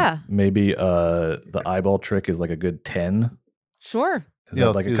 Yeah. Maybe the eyeball trick is like a good 10. Sure. Is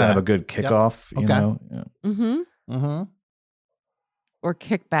that like a kind of a good kickoff? Yep. You know? Yeah. Mm-hmm. Mm-hmm. Or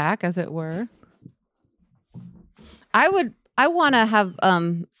kick back, as it were. I want to have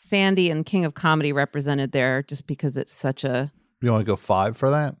Sandy and King of Comedy represented there, just because it's such a. You want to go 5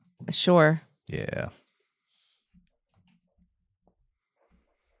 for that? Sure. Yeah.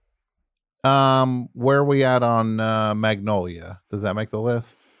 Where are we at on Magnolia? Does that make the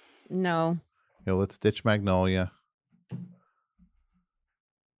list? No. Let's ditch Magnolia.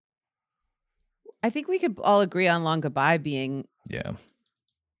 I think we could all agree on Long Goodbye being. Yeah.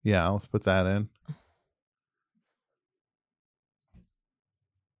 Yeah, let's put that in.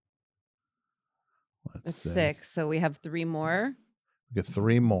 Let's see. 6. So we have 3 more. We get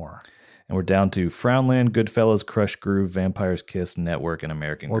 3 more. And we're down to Frownland, Goodfellas, Crush Groove, Vampire's Kiss, Network, and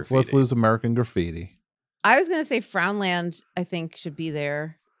American Graffiti. Let's lose American Graffiti. I was going to say Frownland, I think, should be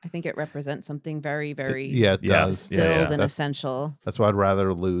there. I think it represents something very, very it does. distilled and essential. That's why I'd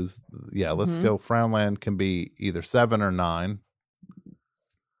rather lose. Yeah, let's Mm-hmm. go. Frownland can be either 7 or 9.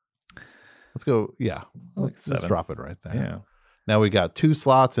 Let's go. Yeah, let's 7. drop it right there. Yeah. Now we got 2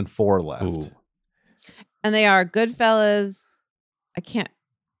 slots and 4 left. Ooh. And they are Goodfellas. I can't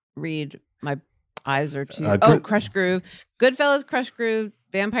read. My eyes are too. Crush Groove. Goodfellas, Crush Groove,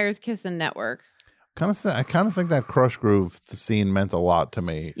 Vampire's Kiss, and Network. I kind of think that Crush Groove scene meant a lot to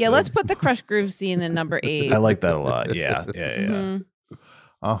me. Yeah, let's put the Crush Groove scene in number 8. I like that a lot. Yeah. Mhm.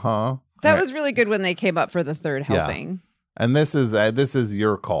 Uh-huh. That was really good when they came up for the third helping. And this is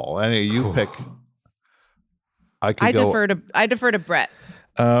your call. And you pick. I defer to Brett.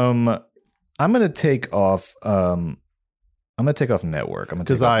 I'm gonna take off. Network. I'm gonna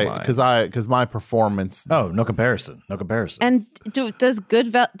because my performance. Oh, no comparison. No comparison. And does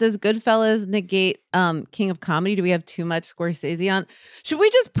Goodfellas negate King of Comedy? Do we have too much Scorsese on? Should we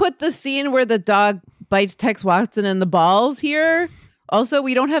just put the scene where the dog bites Tex Watson in the balls here? Also,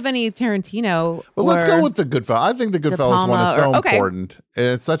 we don't have any Tarantino. But let's go with the Goodfellas. I think the Goodfellas one is so important.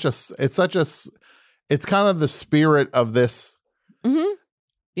 It's kind of the spirit of this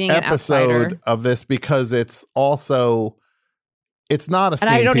being an episode of this, because it's also. It's not a scene.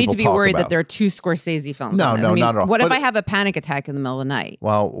 And I don't need to be worried about. that there are 2 Scorsese films. No, on this. no, not at all. What if I have a panic attack in the middle of the night?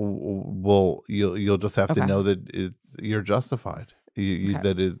 Well, you'll just have to know that you're justified.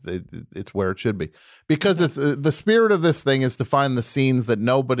 That it's where it should be, because it's the spirit of this thing is to find the scenes that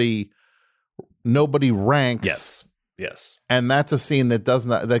nobody ranks. Yes, and that's a scene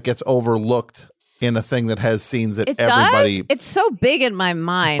that gets overlooked in a thing that has scenes that everybody. It's so big in my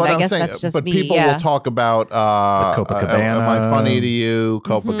mind. But I guess that's just but me. people will talk about Copacabana. Am I funny to you?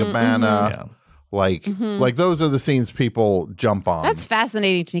 Copacabana. Like those are the scenes people jump on. That's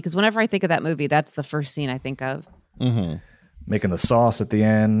fascinating to me, because whenever I think of that movie, that's the first scene I think of. Mm-hmm. Making the sauce at the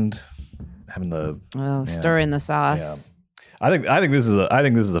end, having the stirring the sauce. Yeah. I think this is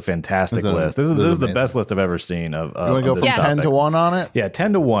a fantastic list. This is the best list I've ever seen of. You want to go from 10 to 1 on it? Yeah,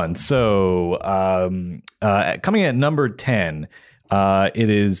 10 to 1. So coming at number 10, it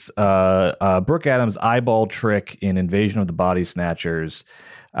is Brooke Adams' eyeball trick in Invasion of the Body Snatchers.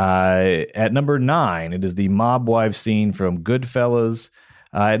 At number 9, it is the mob wife scene from Goodfellas.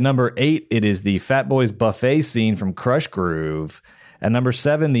 At number 8, it is the Fat Boys buffet scene from Crush Groove. At number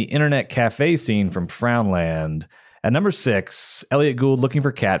 7, the internet cafe scene from Frownland. At number 6, Elliot Gould looking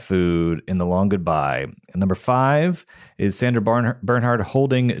for cat food in The Long Goodbye. At number 5 is Sandra Bernhard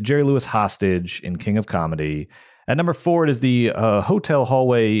holding Jerry Lewis hostage in King of Comedy. At number 4, it is the hotel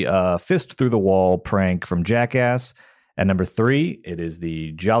hallway fist through the wall prank from Jackass. At number 3, it is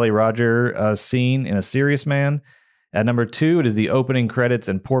the Jolly Roger scene in A Serious Man. At number 2, it is the opening credits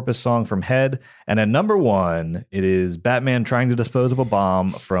and Porpoise song from Head. And at number 1, it is Batman trying to dispose of a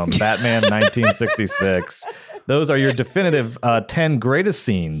bomb from Batman 1966. Those are your definitive 10 greatest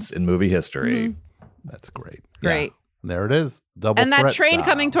scenes in movie history. Mm-hmm. That's great. Great. Yeah. There it is. Double and that threat train style.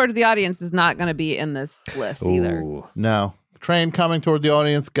 coming towards the audience is not going to be in this list either. No. Train coming toward the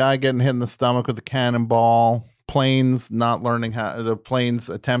audience, guy getting hit in the stomach with a cannonball, planes not learning how, the plane's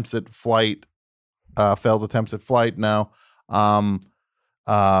attempts at flight, failed attempts at flight. No.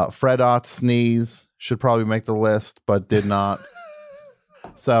 Fred Ott's sneeze should probably make the list, but did not.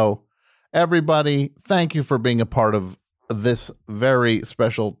 So, everybody, thank you for being a part of this very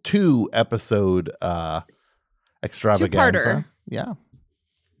special 2-episode extravaganza. Two-parter. Yeah.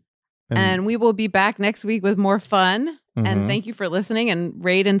 And we will be back next week with more fun. Mhm. And thank you for listening, and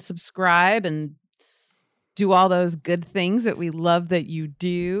rate and subscribe and do all those good things that we love that you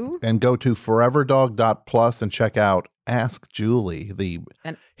do. And go to foreverdog.plus and check out Ask Julie, the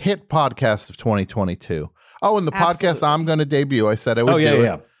hit podcast of 2022. Oh, and the podcast I'm going to debut. I said I would do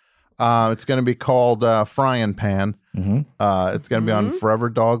it. It's going to be called Frying Pan. It's going to be on Forever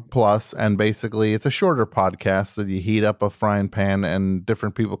Dog Plus, and basically it's a shorter podcast that you heat up a frying pan and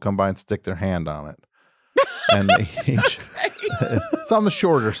different people come by and stick their hand on it. And it's on the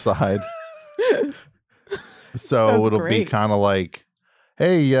shorter side. So it'll be kind of like,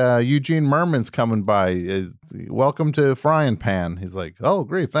 hey, Eugene Merman's coming by. Welcome to Frying Pan. He's like, oh,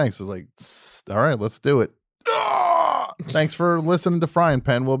 great, thanks. It's like, all right, let's do it. Thanks for listening to Frying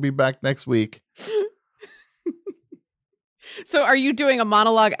Pan. We'll be back next week. So are you doing a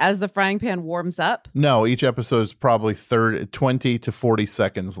monologue as the frying pan warms up? No, each episode is probably 20 to 40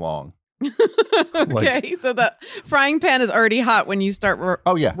 seconds long. Okay, so the frying pan is already hot when you start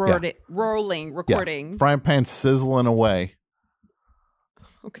recording. Yeah. Frying pan sizzling away.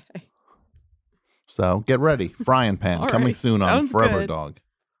 Okay. So get ready. Frying Pan coming soon on Forever Dog.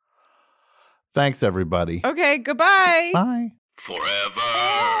 Thanks, everybody. Okay, goodbye. Bye.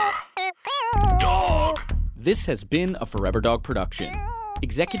 Forever Dog. This has been a Forever Dog production.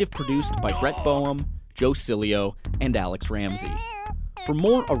 Executive produced by Brett Boehm, Joe Cilio, and Alex Ramsey. For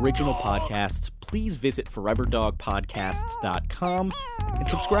more original podcasts, please visit foreverdogpodcasts.com and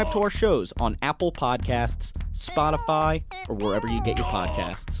subscribe to our shows on Apple Podcasts, Spotify, or wherever you get your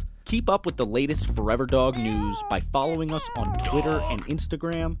podcasts. Keep up with the latest Forever Dog news by following us on Twitter and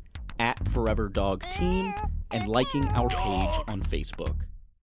Instagram @ForeverDogTeam and liking our page on Facebook.